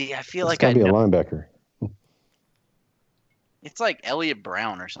 Yeah, see, I feel it's like be a linebacker. It's like Elliott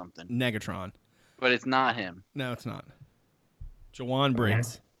Brown or something. Negatron. But it's not him. No, it's not. Jawan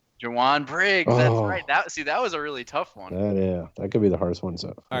Briggs. Jawan Briggs, that's right. That was a really tough one. That could be the hardest one.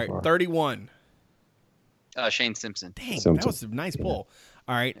 So all right, 31. Shane Simpson. Dang, that was a nice pull.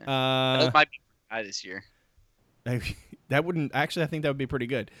 All right. That might be my guy this year. That wouldn't actually. I think that would be pretty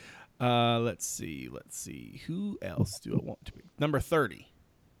good. Let's see. Who else do I want to be? Number 30.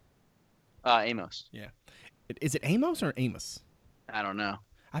 Amos. Yeah. Is it Amos or Amos? I don't know.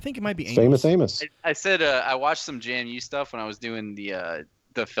 I think it might be Amos. Famous Amos. I said I watched some JMU stuff when I was doing the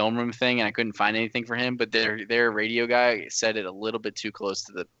film room thing, and I couldn't find anything for him. But their radio guy said it a little bit too close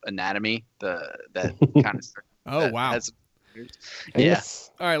to the anatomy. That kind of. Oh wow. Yeah.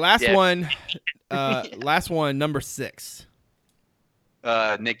 All right. Last one. Number 6.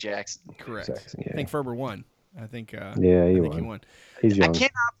 Nick Jackson. Correct. Jackson, yeah. I think Ferber won. I think. Yeah, I he think he won. won. He's young. I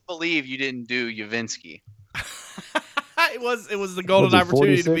cannot believe you didn't do Yavensky. it was the golden Was he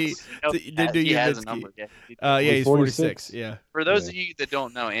opportunity to be 46? to do He has a Yavensky. number. Yeah, he's 46. 46? Yeah. For those Yeah. of you that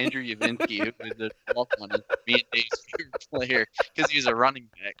don't know, Andrew Yavensky, who is the walk-on, is me and Dave's favorite player because he's a running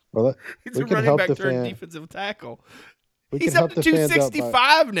back. Well, He's We a can running help back the turned fan- defensive tackle. we He's can up help to the fans out by-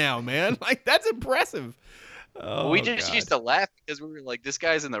 265 now, man. Like that's impressive. Oh, we just God. used to laugh because we were like, this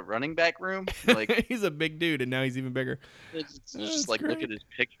guy's in the running back room. Like, he's a big dude, and now he's even bigger. it's That's just like look great. at his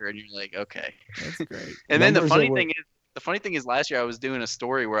picture, and you're like, okay. That's great. And then the Numbers funny that were- thing is, last year I was doing a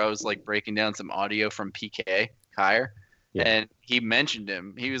story where I was like breaking down some audio from PK Kyer, Yeah. and he mentioned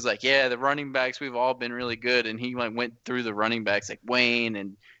him. He was like, "Yeah, the running backs, we've all been really good." And he like went through the running backs like Wayne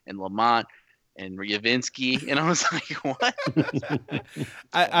and Lamont and Yavensky, and I was like, "What?"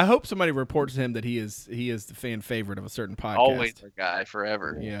 I hope somebody reports to him that he is the fan favorite of a certain podcast. Always our guy,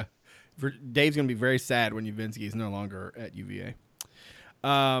 forever. Yeah. Dave's gonna be very sad when Yavensky is no longer at UVA.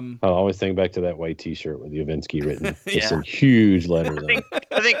 I always think back to that white T-shirt with Yavensky written just Yeah. in huge letters. I on think, it.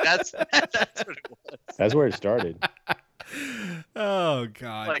 I think that's what it was. That's where it started. Oh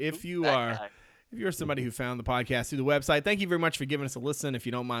God! Like, if who's you that are guy? if you're somebody who found the podcast through the website, thank you very much for giving us a listen. If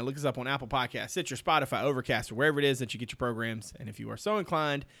you don't mind, look us up on Apple Podcasts, Stitcher, Spotify, Overcast, or wherever it is that you get your programs. And if you are so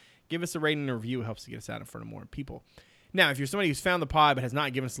inclined, give us a rating and a review. It helps to get us out in front of more people. Now, if you're somebody who's found the pod but has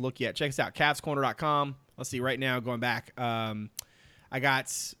not given us a look yet, check us out, CavsCorner.com. Let's see, right now, going back, I got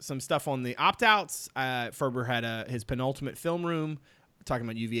some stuff on the opt-outs. Ferber had his penultimate film room, talking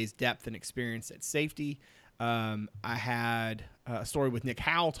about UVA's depth and experience at safety. I had a story with Nick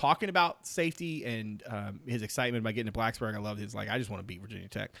Howell talking about safety and his excitement by getting to Blacksburg. I loved his, like, I just want to beat Virginia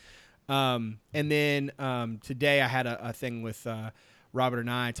Tech. And then today I had a thing with Robert and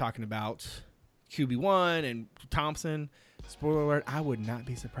I talking about QB1 and Thompson. Spoiler alert, I would not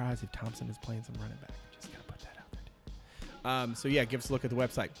be surprised if Thompson is playing some running back. Just got to put that out there. So, yeah, give us a look at the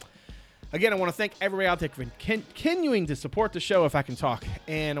website. Again, I want to thank everybody out there for continuing to support the show, if I can talk.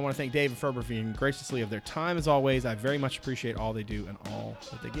 And I want to thank Dave and Ferber for being graciously of their time, as always. I very much appreciate all they do and all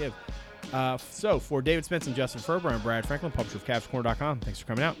that they give. So, for David Spence and Justin Ferber, I'm Brad Franklin, publisher of CavsCorner.com. Thanks for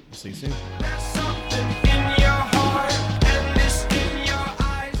coming out. We'll see you soon.